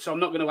one, but so I'm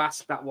not going to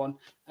ask that one.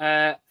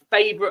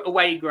 Favourite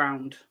away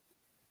ground?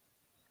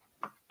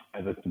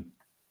 Everton.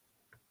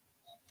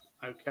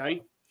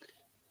 Okay.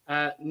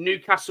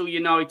 Newcastle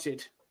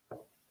United.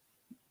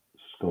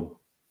 Scum.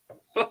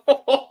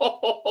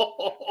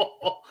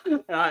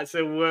 That's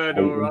a word,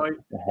 all right.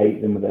 I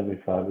hate them with every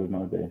fibre of my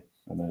being.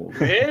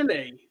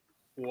 Really?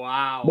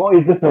 Wow. What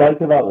is there to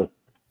like about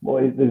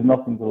them? There's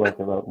nothing to like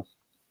about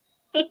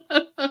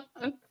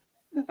them.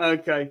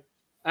 Okay.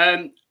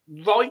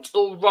 Right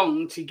or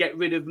wrong to get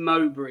rid of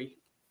Mowbray?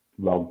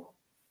 Wrong.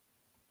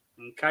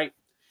 Okay.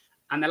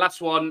 And the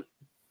last one,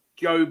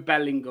 Joe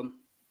Bellingham.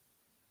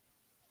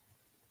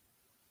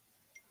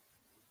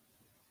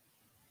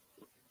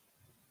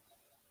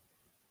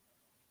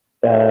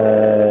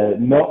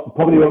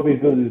 Probably won't be as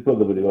good as his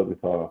brother, but he won't be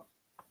far off.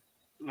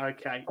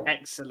 Okay,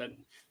 excellent.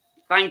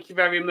 Thank you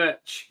very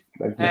much.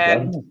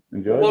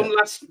 Enjoy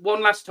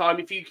one last time,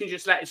 if you can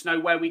just let us know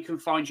where we can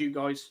find you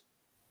guys.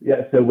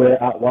 Yeah, so we're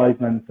at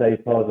Wiseman Say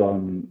Pod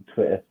on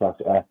Twitter,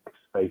 /X,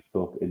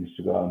 Facebook,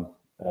 Instagram,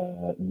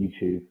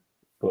 YouTube.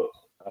 But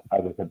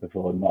as I said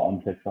before, not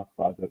on TikTok,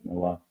 but I don't know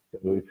why.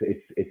 So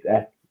it's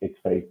X, it's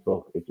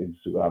Facebook, it's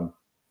Instagram,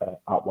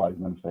 at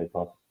Wiseman Say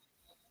Pod.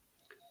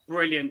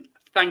 Brilliant.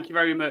 Thank you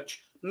very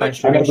much.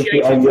 Much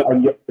appreciated.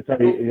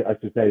 Sorry, I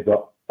should say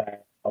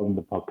that on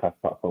the podcast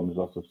platforms,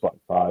 also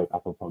Spotify,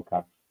 Apple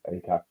Podcasts,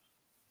 Acast,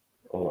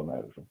 all on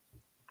there.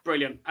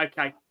 Brilliant.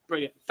 Okay.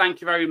 Brilliant.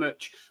 Thank you very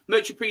much.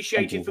 Much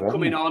appreciated for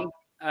coming on.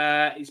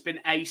 It's been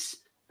ace.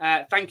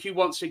 Thank you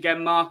once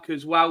again, Mark,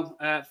 as well,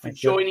 for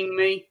joining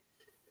me.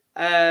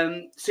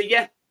 So,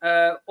 yeah,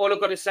 all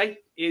I've got to say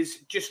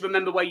is just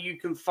remember where you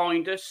can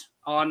find us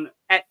on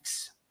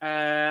X,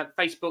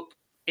 Facebook,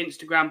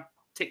 Instagram,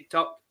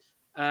 TikTok,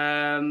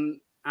 and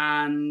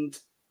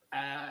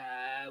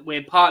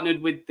we're partnered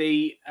with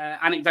the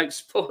Anecdote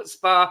Sports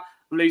Bar.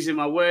 I'm losing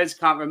my words,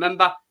 can't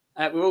remember.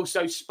 We're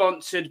also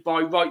sponsored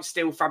by Right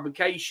Steel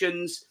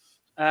Fabrications.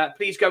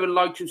 Please go and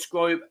like and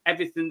subscribe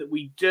everything that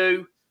we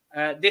do.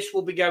 This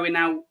will be going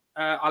out.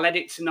 I'll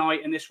edit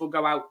tonight, and this will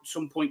go out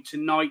some point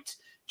tonight.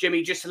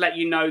 Jimmy, just to let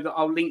you know that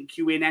I'll link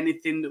you in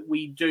anything that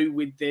we do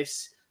with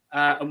this,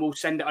 and we'll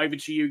send it over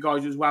to you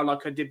guys as well,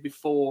 like I did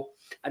before.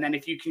 And then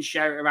if you can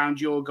share it around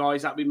your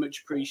guys, that'd be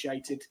much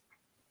appreciated.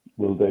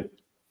 Will do.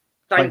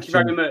 Thank you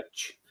very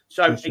much.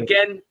 So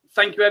again,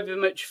 thank you very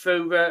much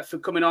for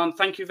coming on.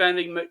 Thank you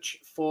very much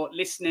for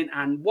listening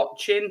and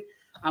watching,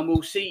 and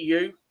we'll see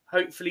you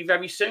hopefully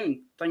very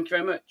soon. Thank you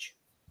very much.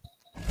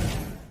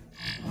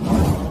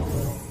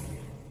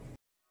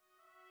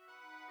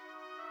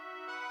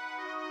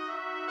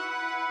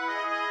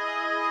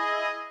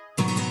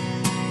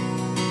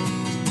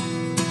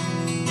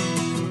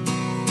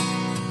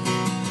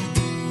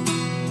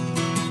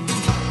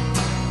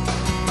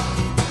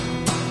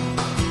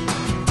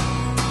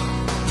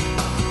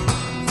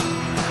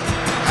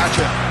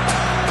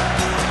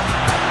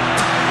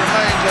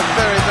 Remains a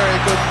very, very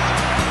good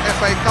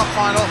FA Cup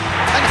final.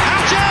 And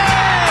Hatchet!